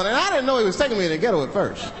in the morning, I didn't know he was taking me to the ghetto at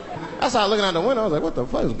first. I started looking out the window. I was like, what the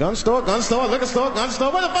fuck? Is gun store, liquor store, gun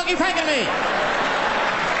store. Where the fuck are you taking me?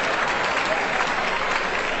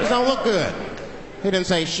 This don't look good. He didn't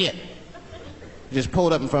say shit. He just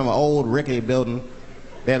pulled up in front of an old rickety building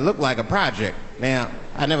that looked like a project. Now,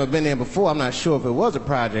 I'd never been there before. I'm not sure if it was a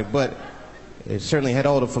project, but it certainly had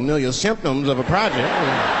all the familiar symptoms of a project.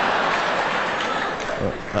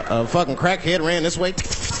 A fucking crackhead ran this way.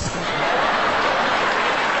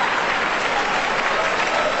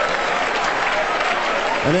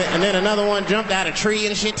 And then another one jumped out a tree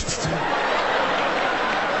and shit.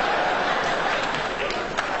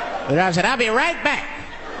 And I said, I'll be right back.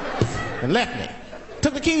 And left me.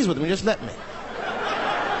 Took the keys with me, just left me.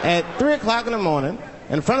 At 3 o'clock in the morning,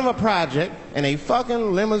 in front of a project, in a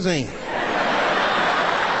fucking limousine.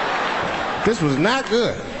 This was not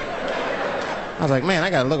good. I was like, man, I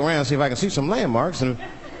gotta look around and see if I can see some landmarks and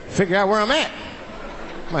figure out where I'm at.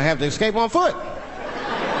 Might have to escape on foot.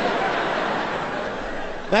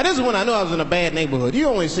 Now, this is when I knew I was in a bad neighborhood. You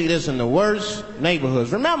only see this in the worst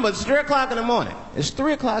neighborhoods. Remember, it's 3 o'clock in the morning. It's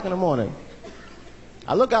 3 o'clock in the morning.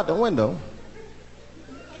 I look out the window.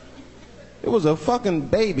 It was a fucking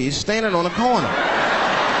baby standing on a corner. Look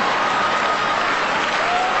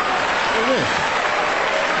at this.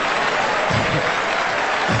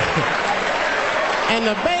 And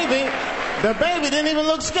the baby didn't even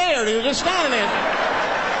look scared. He was just standing there.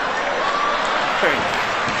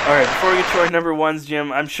 All right, before we get to our number ones,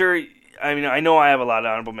 Jim, I know I have a lot of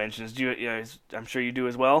honorable mentions. I'm sure you do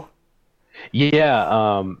as well.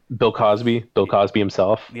 Yeah, Bill Cosby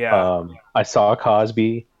himself. Yeah. I saw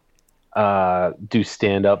Cosby do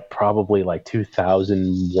stand-up probably like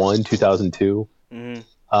 2001, 2002.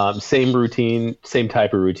 Mm-hmm. Same routine, same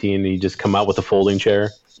type of routine. You just come out with a folding chair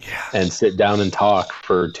and sit down and talk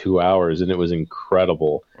for 2 hours, and it was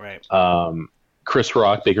incredible. Right. Chris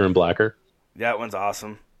Rock, Bigger and Blacker. That one's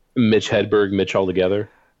awesome. Mitch Hedberg, Mitch Altogether.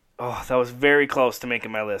 Oh, that was very close to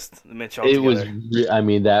making my list. Mitch Altogether. It was,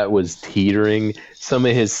 that was teetering. Some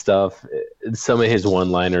of his stuff, some of his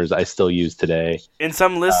one-liners I still use today. And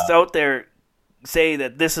some lists out there say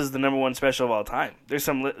that this is the number one special of all time. There's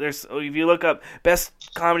if you look up best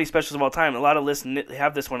comedy specials of all time, a lot of lists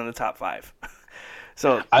have this one in the top 5.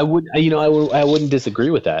 So I wouldn't disagree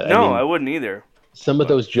with that. No, I wouldn't either. Some of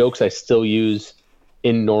those jokes I still use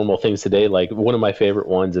in normal things today. Like one of my favorite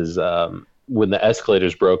ones is when the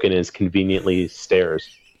escalator's broken is conveniently stairs.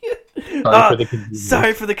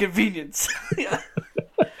 Sorry for the convenience. Yeah.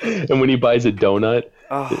 And when he buys a donut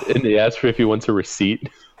and they ask for if he wants a receipt.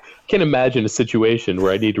 Can't imagine a situation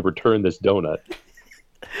where I need to return this donut.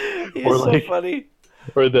 He's so funny.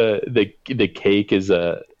 Or the cake is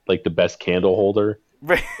like the best candle holder.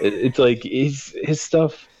 Right. It's like his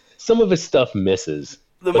stuff. Some of his stuff misses,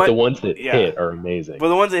 but the ones that hit are amazing. But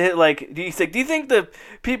the ones that hit, like, do you think the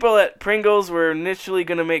people at Pringles were initially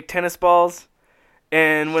going to make tennis balls,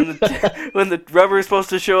 and when the rubber is supposed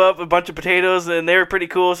to show up, a bunch of potatoes, and they were pretty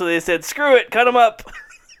cool, so they said, "Screw it, cut them up."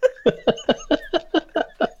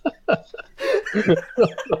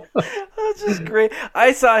 That's just great.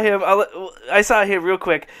 I saw him real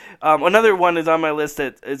quick. Another one is on my list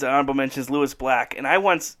that is an honorable mention is Lewis Black, and I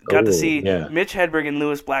once got to see Mitch Hedberg and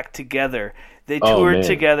Lewis Black together. They toured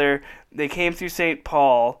together. They came through St.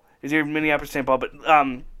 Paul. Is here Minneapolis, St. Paul, but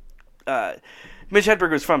Mitch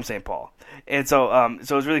Hedberg was from St. Paul, and so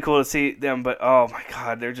it was really cool to see them. But oh my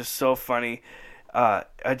God, they're just so funny. I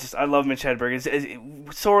love Mitch Hedberg.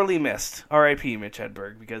 It's sorely missed. R.I.P. Mitch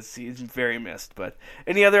Hedberg, because he's very missed. But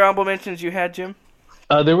any other honorable mentions you had, Jim?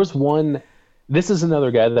 There was one. This is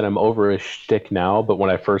another guy that I'm over his shtick now, but when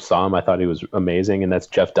I first saw him, I thought he was amazing, and that's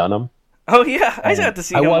Jeff Dunham. Oh yeah, I got to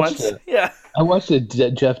see him once. I watched a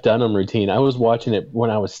Jeff Dunham routine. I was watching it when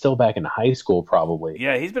I was still back in high school, probably.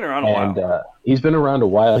 Yeah, he's been around a while. And he's been around a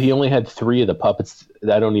while. He only had 3 of the puppets.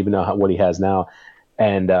 I don't even know what he has now,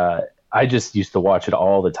 and I just used to watch it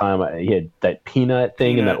all the time. He had that Peanut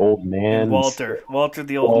thing and that old man. And Walter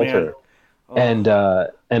the old man. Oh. And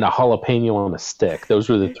a jalapeno on a stick. Those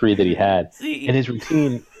were the 3 that he had. And his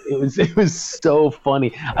routine, it was so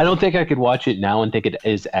funny. I don't think I could watch it now and think it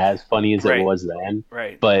is as funny as it was then.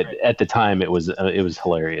 Right. But at the time, it was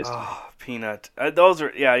hilarious. Oh, Peanut.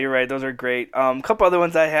 You're right. Those are great. A couple other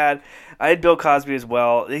ones I had Bill Cosby as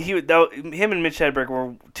well. Him and Mitch Hedberg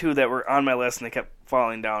were 2 that were on my list, and they kept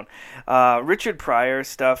falling down. Richard Pryor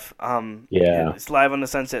stuff. It's Live on the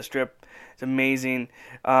Sunset Strip. It's amazing.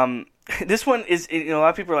 This one is, a lot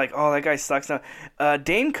of people are like, oh, that guy sucks now.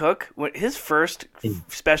 Dane Cook, his first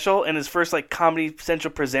special and his first like Comedy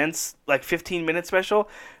Central Presents like 15-minute special,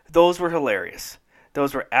 those were hilarious.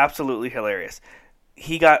 Those were absolutely hilarious.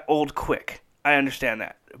 He got old quick. I understand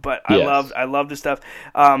that. But I loved his stuff.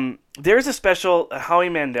 There's a special Howie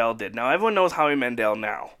Mandel did. Now everyone knows Howie Mandel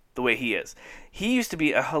now, the way he is. He used to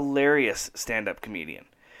be a hilarious stand-up comedian.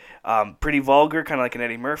 Pretty vulgar, kind of like an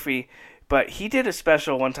Eddie Murphy. But he did a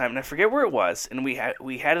special one time, and I forget where it was, and we had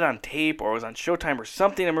it on tape, or it was on Showtime or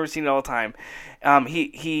something. I remember seeing it all the time.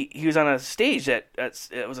 He was on a stage it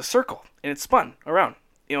was a circle, and it spun around,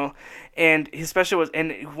 and his special was,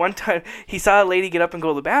 and one time he saw a lady get up and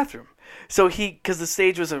go to the bathroom. So because the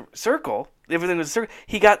stage was a circle, everything was a circle,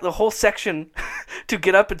 he got the whole section to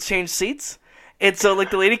get up and change seats. And so,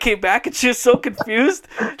 the lady came back, and she was so confused,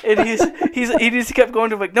 and he just kept going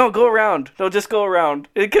to him, no, go around. No, just go around.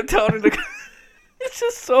 And he kept telling her to go. It's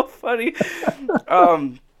just so funny. A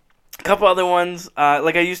couple other ones, I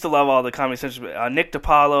used to love all the Comedy Central. Nick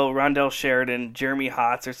DiPaolo, Rondell Sheridan, Jeremy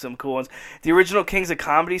Hotz are some cool ones. The original Kings of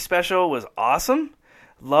Comedy special was awesome.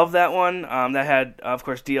 Love that one. That had, of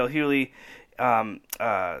course, D.L. Hewley,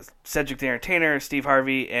 Cedric the Entertainer, Steve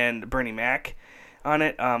Harvey, and Bernie Mac on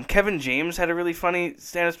it. Kevin James had a really funny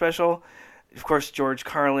stand-up special. Of course, George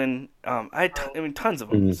Carlin. Tons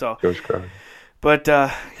of them. So George Carlin. But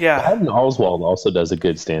yeah, Patton Oswalt also does a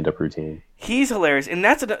good stand-up routine. He's hilarious, and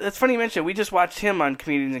that's funny you mention. We just watched him on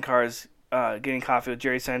Comedians in Cars, getting coffee with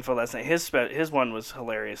Jerry Seinfeld last night. His one was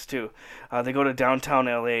hilarious too. They go to downtown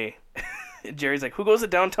L.A. Jerry's like, "Who goes to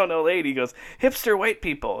downtown L.A.?" And he goes, "Hipster white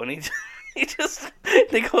people." And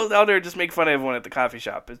they go down there and just make fun of everyone at the coffee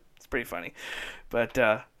shop. It's pretty funny. But,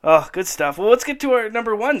 good stuff. Well, let's get to our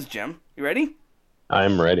number ones, Jim. You ready?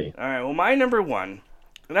 I'm ready. All right, well, my number one,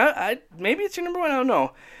 and maybe it's your number one, I don't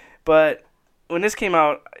know. But when this came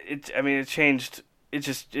out, it changed. It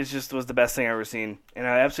just was the best thing I've ever seen. And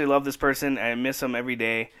I absolutely love this person. I miss him every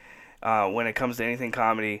day when it comes to anything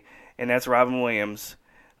comedy. And that's Robin Williams,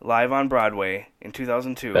 live on Broadway in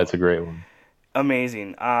 2002. That's a great one.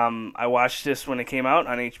 Amazing. I watched this when it came out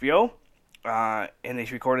on HBO. And they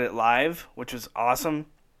recorded it live, which was awesome.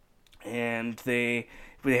 And I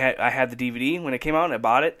had the DVD when it came out, and I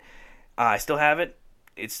bought it. I still have it.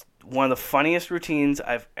 It's one of the funniest routines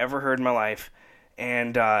I've ever heard in my life.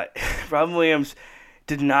 And Robin Williams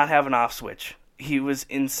did not have an off switch. He was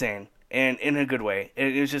insane, and in a good way.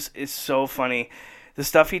 It's so funny. The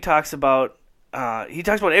stuff he talks about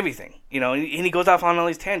everything, and he goes off on all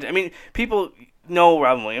these tangents. People know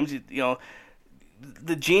Robin Williams,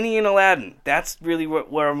 The genie in Aladdin, that's really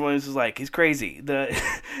what Robin Williams is like. He's crazy.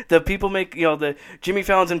 The people make, the Jimmy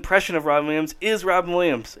Fallon's impression of Robin Williams is Robin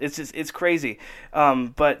Williams. It's crazy.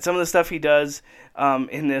 But some of the stuff he does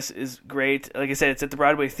in this is great. Like I said, it's at the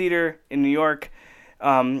Broadway Theater in New York.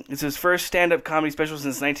 It's his first stand-up comedy special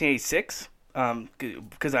since 1986.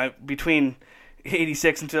 Because between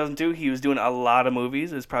 86 and 2002, he was doing a lot of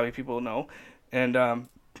movies, as probably people know. And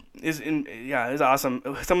it's awesome.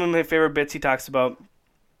 Some of my favorite bits he talks about,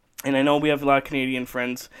 and I know we have a lot of Canadian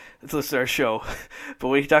friends that listen to our show, but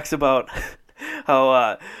when he talks about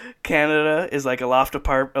how Canada is like a loft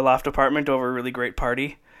apartment over a really great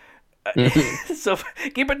party. So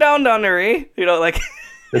keep it down there, eh?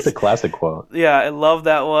 It's a classic quote. Yeah, I love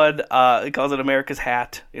that one. He calls it America's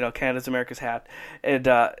hat. Canada's America's hat. And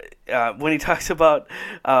when he talks about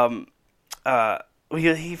I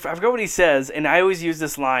forgot what he says, and I always use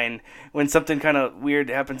this line when something kind of weird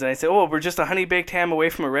happens, and I say, "Oh, we're just a honey-baked ham away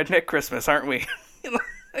from a redneck Christmas, aren't we?"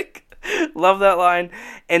 Love that line.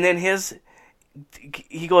 And then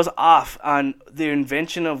he goes off on the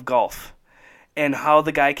invention of golf and how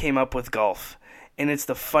the guy came up with golf, and it's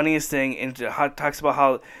the funniest thing. And talks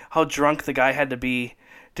about how drunk the guy had to be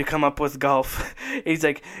to come up with golf. He's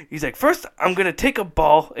like, first I'm gonna take a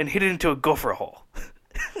ball and hit it into a gopher hole.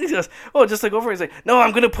 He goes, "Oh, just like over." He's like, "No,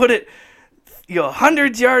 I'm gonna put it,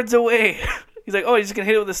 hundreds yards away." He's like, "Oh, you're just gonna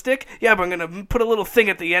hit it with a stick?" "Yeah, but I'm gonna put a little thing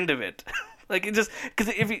at the end of it." Because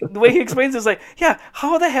the way he explains it is like, yeah,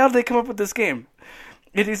 how the hell did they come up with this game?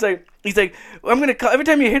 And he's like, "I'm gonna every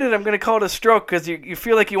time you hit it, I'm gonna call it a stroke because you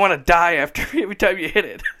feel like you want to die after every time you hit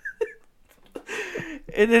it."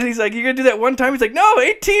 And then he's like, "You're gonna do that one time?" He's like, "No,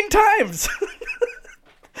 18 times."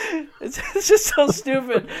 It's just so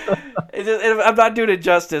stupid. I'm not doing it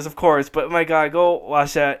justice, of course, but my God, go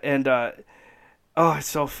watch that. And it's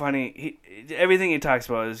so funny. Everything he talks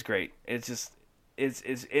about is great. It's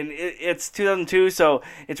 2002, so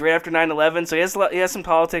it's right after 9/11. So he has some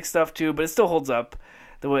politics stuff too, but it still holds up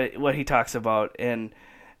the way what he talks about. And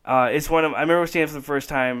it's I remember seeing it for the first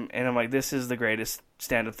time, and I'm like, this is the greatest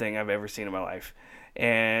stand-up thing I've ever seen in my life.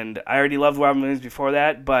 And I already loved Robin Williams before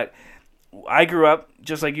that, but I grew up,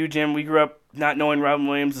 just like you, Jim, we grew up not knowing Robin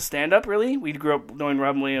Williams the stand-up, really. We grew up knowing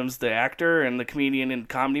Robin Williams the actor and the comedian in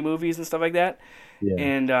comedy movies and stuff like that. Yeah.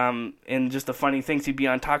 And just the funny things he'd be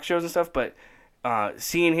on talk shows and stuff. But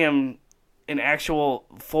seeing him in actual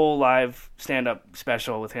full live stand-up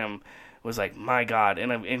special with him was like, my God.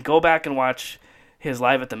 And go back and watch his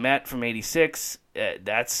Live at the Met from '86.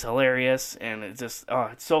 That's hilarious, and it's just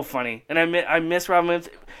it's so funny. And I miss Robin Williams.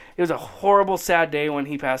 It was a horrible, sad day when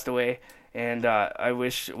he passed away, and I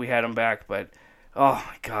wish we had him back. But oh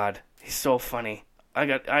my God, he's so funny.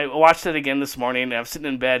 I watched it again this morning, and I was sitting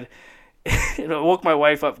in bed, and I woke my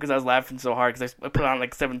wife up because I was laughing so hard because I put it on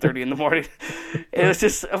like 7:30 in the morning. And it was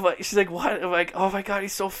just, she's like, what? I'm like, oh my God,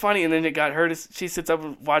 he's so funny. And then it got her. She sits up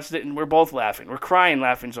and watched it, and we're both laughing. We're crying,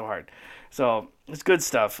 laughing so hard. So it's good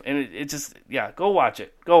stuff, and it just, go watch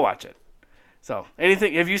it. Go watch it. So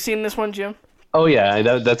anything? Have you seen this one, Jim? Oh yeah,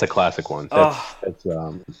 that's a classic one. That's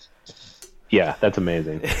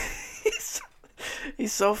amazing.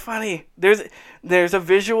 He's so funny. There's a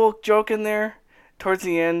visual joke in there towards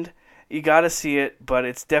the end. You got to see it, but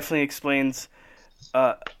it definitely explains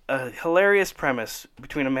a hilarious premise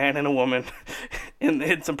between a man and a woman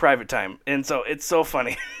in some private time, and so it's so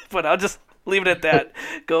funny. But I'll just leave it at that.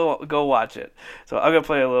 Go watch it. So I'm gonna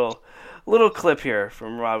play a little clip here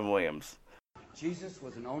from Robin Williams. Jesus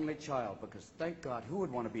was an only child because, thank God, who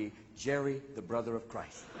would want to be Jerry, the brother of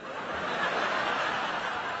Christ?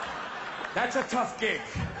 That's a tough gig.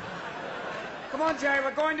 Come on, Jerry,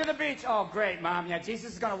 we're going to the beach. Oh, great, Mom. Yeah,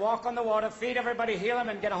 Jesus is going to walk on the water, feed everybody, heal them,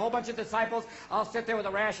 and get a whole bunch of disciples. I'll sit there with a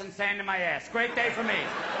rash and sand in my ass. Great day for me.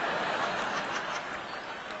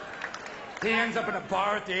 He ends up in a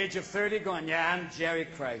bar at the age of 30 going, yeah, I'm Jerry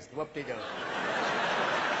Christ. Whoop-de-doo.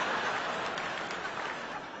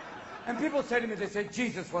 And people say to me, they say,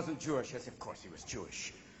 Jesus wasn't Jewish. I say, of course he was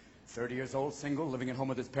Jewish. 30 years old, single, living at home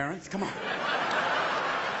with his parents. Come on.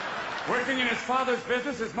 Working in his father's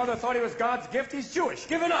business, his mother thought he was God's gift. He's Jewish.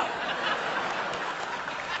 Give it up.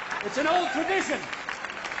 It's an old tradition.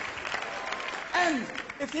 And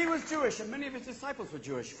if he was Jewish, and many of his disciples were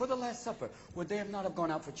Jewish, for the Last Supper, would they not have gone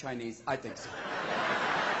out for Chinese? I think so.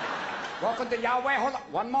 Welcome to Yahweh. Hold on.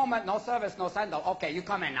 One moment. No service, no sandal. Okay, you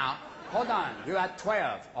come in now. Hold on. You had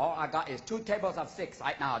 12. All I got is 2 tables of 6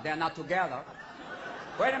 right now. They're not together.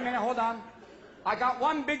 Wait a minute. Hold on. I got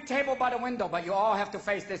one big table by the window, but you all have to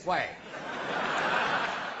face this way.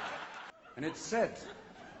 And it said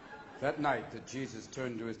that night that Jesus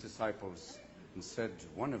turned to his disciples and said,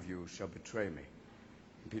 one of you shall betray me.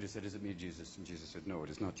 And Peter said, is it me, Jesus? And Jesus said, no, it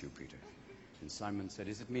is not you, Peter. And Simon said,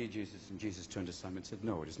 is it me, Jesus? And Jesus turned to Simon and said,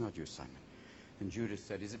 no, it is not you, Simon. And Judas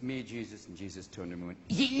said, is it me, Jesus? And Jesus turned to him and went,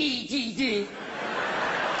 is it me, Jesus?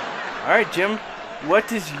 All right, Jim,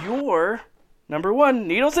 what is your number one?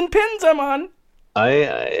 Needles and pins I'm on.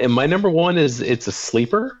 And my number one is it's a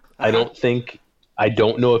sleeper. I don't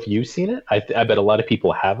know if you've seen it. I bet a lot of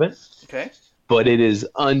people haven't. Okay. But it is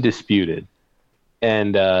undisputed.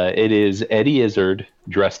 And it is Eddie Izzard,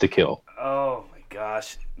 Dressed to Kill. Oh my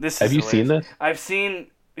gosh. Have you seen this? I've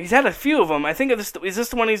seen. He's had a few of them. I think is this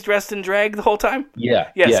the one he's dressed in drag the whole time? Yeah.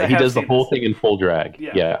 Yes, yeah. He does the whole thing in full drag.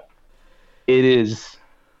 Yeah. It is.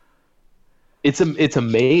 It's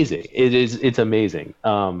amazing. It's amazing.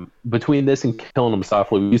 Between this and Killing Them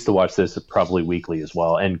Softly, we used to watch this probably weekly as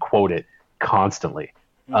well and quote it constantly.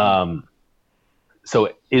 Mm-hmm.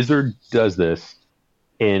 So Izzard does this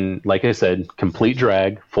in, like I said, complete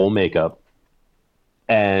drag, full makeup,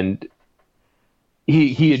 and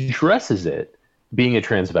he addresses it being a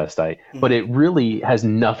transvestite, but it really has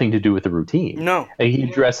nothing to do with the routine. No. And he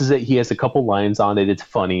addresses it. He has a couple lines on it. It's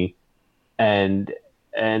funny, and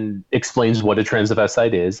explains what a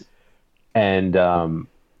transvestite is, and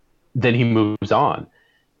then he moves on.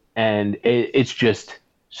 And it's just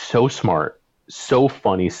so smart, so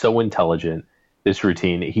funny, so intelligent, this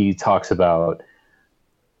routine. He talks about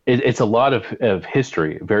it's a lot of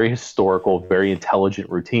history, very historical, very intelligent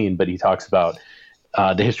routine, but he talks about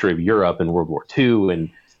the history of Europe and World War II and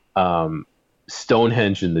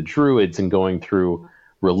Stonehenge and the Druids and going through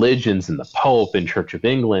religions and the Pope and Church of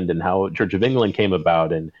England and how Church of England came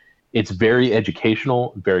about. And it's very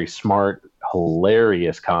educational, very smart,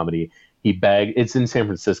 hilarious comedy. It's in San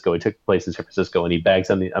Francisco. It took place in San Francisco, and he bags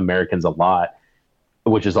on the Americans a lot,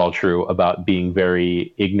 which is all true, about being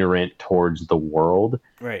very ignorant towards the world.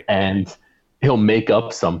 Right. And he'll make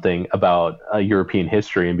up something about European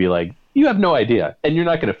history and be like, you have no idea, and you're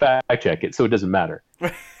not going to fact check it, so it doesn't matter.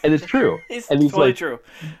 And it's true. It's and he's totally like, true.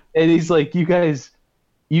 And he's like, you guys,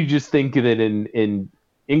 you just think that in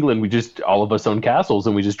England, we just, all of us own castles,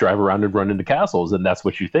 and we just drive around and run into castles, and that's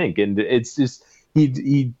what you think. And it's just,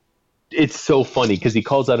 it's so funny because he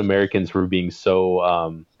calls out Americans for being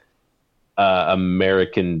so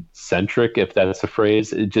American-centric, if that's a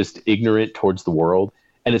phrase, just ignorant towards the world.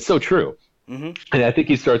 And it's so true. Mm-hmm. And I think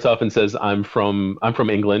he starts off and says, I'm from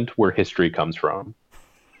England, where history comes from.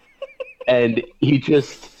 And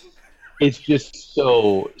it's just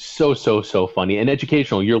so funny and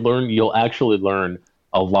educational. You'll actually learn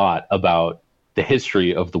a lot about the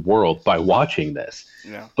history of the world by watching this.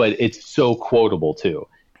 Yeah. But it's so quotable too.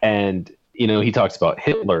 And he talks about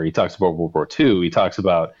Hitler, he talks about World War II, he talks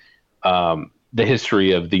about the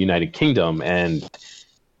history of the United Kingdom, and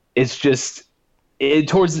it's just you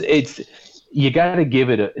got to give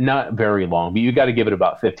it not very long, but you got to give it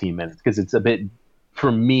about 15 minutes because it's a bit,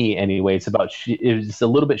 for me anyway, it's a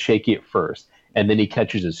little bit shaky at first, and then he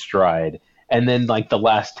catches his stride, and then like the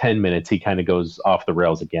last 10 minutes he kind of goes off the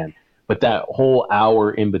rails again. But that whole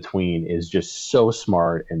hour in between is just so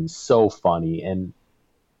smart and so funny, and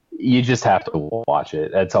you just have to watch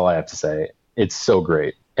it. That's all I have to say. It's so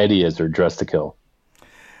great. Eddie Izzard, Dressed to Kill.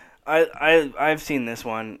 I've seen this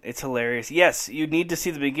one. It's hilarious. Yes, you need to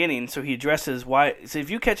see the beginning. So he dresses white. So if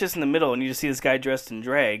you catch this in the middle and you just see this guy dressed in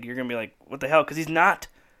drag, you're gonna be like, "What the hell?" Because he's not.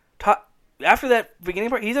 After that beginning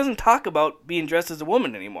part, he doesn't talk about being dressed as a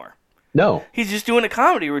woman anymore. No, he's just doing a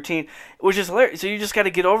comedy routine, which is hilarious. So you just got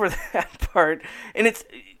to get over that part, and that's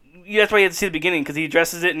why you have to see the beginning because he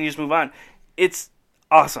dresses it and you just move on. It's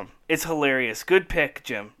awesome. It's hilarious. Good pick,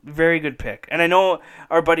 Jim. Very good pick. And I know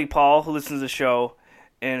our buddy Paul, who listens to the show,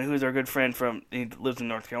 and who's our good friend he lives in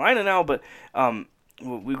North Carolina now, but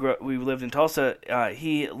we lived in Tulsa.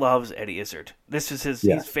 He loves Eddie Izzard. This is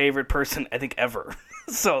his favorite person, I think, ever.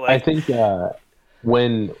 So I think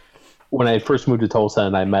when I first moved to Tulsa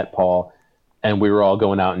and I met Paul, and we were all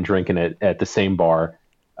going out and drinking at the same bar,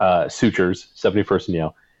 Sutures, 71st and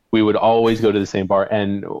Yale, we would always go to the same bar.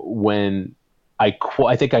 And when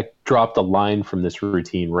I think I dropped a line from this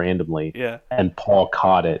routine randomly, and Paul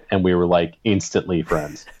caught it, and we were like instantly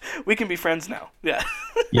friends. We can be friends now. Yeah.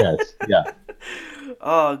 Yes. Yeah.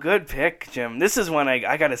 Oh, good pick, Jim. This is one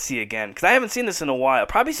I got to see again because I haven't seen this in a while.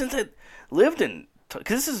 Probably since I lived in.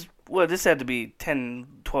 Because this had to be 10,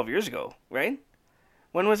 12 years ago, right?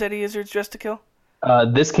 When was Eddie Izzard's Dressed to Kill?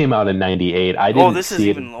 This came out in '98. I didn't this see is it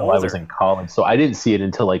even until older. I was in college, so I didn't see it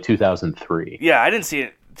until like 2003. Yeah, I didn't see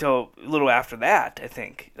it until a little after that, I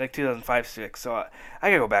think, like 2005, 2006. So I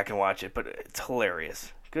gotta go back and watch it, but it's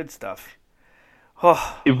hilarious. Good stuff.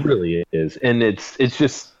 Oh. It really is, and it's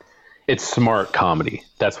smart comedy.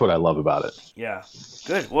 That's what I love about it. Yeah,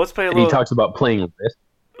 good. Well, let's play a and little. He talks about playing Risk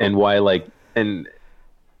and why, and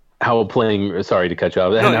how playing. Sorry to cut you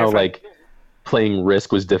off. And how playing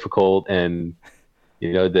Risk was difficult, and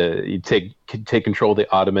you take control of the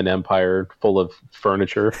Ottoman Empire full of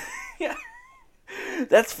furniture. Yeah.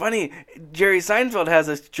 That's funny. Jerry Seinfeld has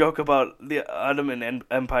this joke about the Ottoman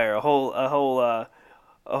Empire, a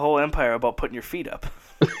whole empire about putting your feet up.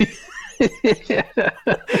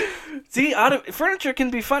 See, furniture can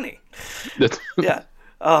be funny. Yeah.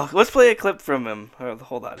 Let's play a clip from him.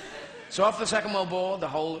 Hold on. So after the Second World War, the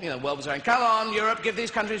whole world was saying, "Come on, Europe, give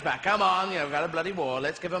these countries back. Come on, we've had a bloody war.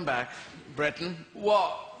 Let's give them back." Britain,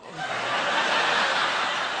 what?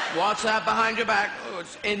 What's that behind your back? Oh,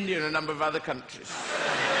 it's India and a number of other countries.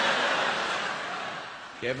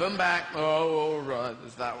 Give them back. Oh, all right.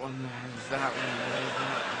 There's that one. There's that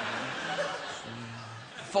one.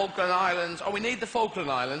 Falkland Islands. Oh, we need the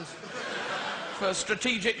Falkland Islands for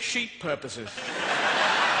strategic sheep purposes.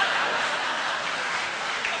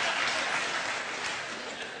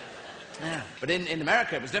 Yeah. But in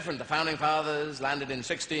America, it was different. The Founding Fathers landed in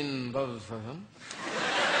 16...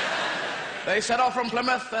 They set off from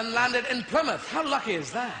Plymouth and landed in Plymouth. How lucky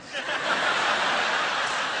is that?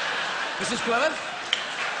 This is Plymouth.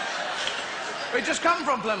 We just come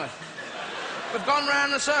from Plymouth. We've gone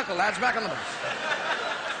round the circle, lads, back on the bus.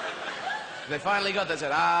 They finally got there,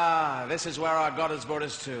 said, this is where our God has brought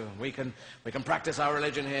us to. We can practice our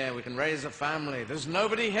religion here. We can raise a family. There's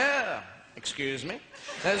nobody here. Excuse me?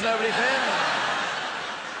 There's nobody here.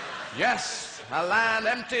 Yes, a land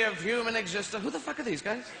empty of human existence. Who the fuck are these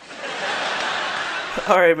guys?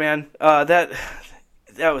 All right, man. That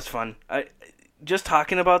was fun. Just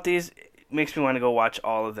talking about these makes me want to go watch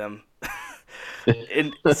all of them.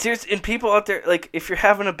 And seriously, and people out there, like, if you're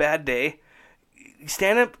having a bad day,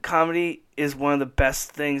 stand-up comedy is one of the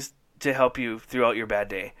best things to help you throughout your bad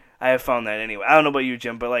day. I have found that anyway. I don't know about you,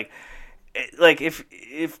 Jim, but like if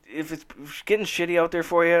it's getting shitty out there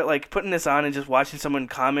for you, like putting this on and just watching someone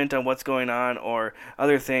comment on what's going on or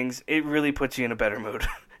other things, it really puts you in a better mood.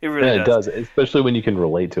 It really does, especially when you can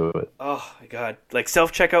relate to it. Oh my God, like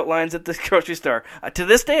self-checkout lines at the grocery store. To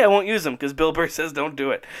this day, I won't use them because Bill Burr says don't do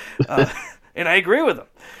it, and I agree with him.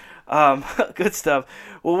 Good stuff.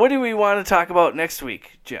 Well, what do we want to talk about next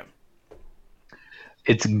week, Jim?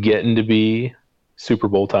 It's getting to be Super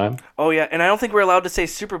Bowl time. Oh yeah, and I don't think we're allowed to say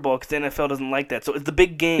Super Bowl because the NFL doesn't like that. So it's the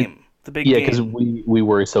big game. The big game. Yeah, because we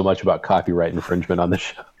worry so much about copyright infringement on the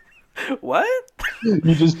show. What?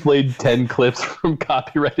 You just played 10 clips from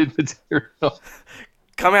copyrighted material.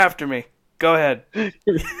 Come after me. Go ahead.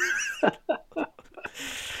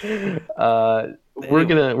 We're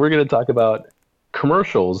gonna talk about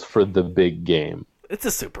commercials for the big game. It's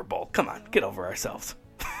a Super Bowl. Come on, get over ourselves.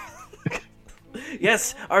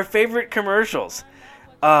 Yes, our favorite commercials.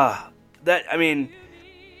 I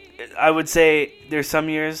would say there's some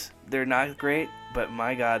years they're not great, but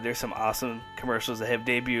my God, there's some awesome commercials that have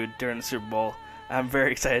debuted during the Super Bowl. I'm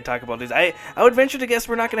very excited to talk about these. I would venture to guess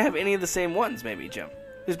we're not going to have any of the same ones, maybe, Jim.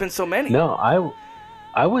 There's been so many. No,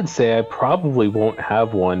 I would say I probably won't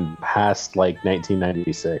have one past like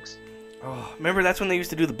 1996. Oh, remember that's when they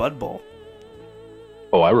used to do the Bud Bowl.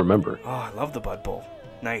 Oh, I remember. Oh, I love the Bud Bowl.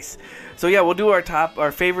 Nice. So yeah, we'll do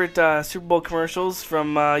our favorite Super Bowl commercials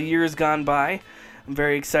from years gone by. I'm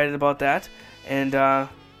very excited about that. And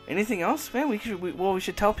anything else, man? We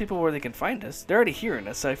should tell people where they can find us. They're already hearing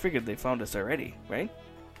us, so I figured they found us already, right?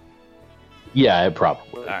 Yeah,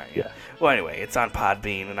 probably. All right. Yeah. Well, anyway, it's on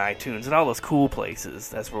Podbean and iTunes and all those cool places.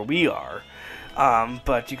 That's where we are.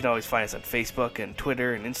 But you can always find us on Facebook and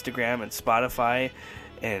Twitter and Instagram and Spotify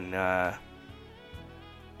and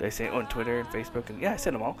did I say it on Twitter and Facebook? And yeah, I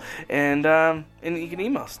said them all. And you can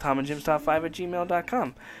email us,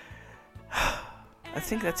 tomandjimstop5@gmail.com. I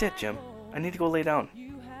think that's it, Jim. I need to go lay down.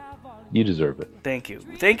 You deserve it. Thank you.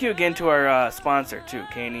 Thank you again to our sponsor, too,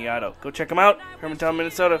 K&E Auto. Go check them out. Hermantown,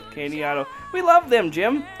 Minnesota, K&E Auto. We love them,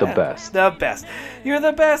 Jim. The best. The best. You're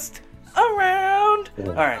the best around. Yeah.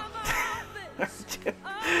 All right.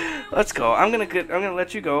 Let's go. I'm gonna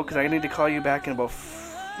let you go because I need to call you back in about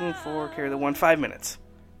 5 minutes.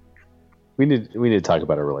 We need to talk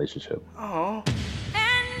about our relationship. Oh.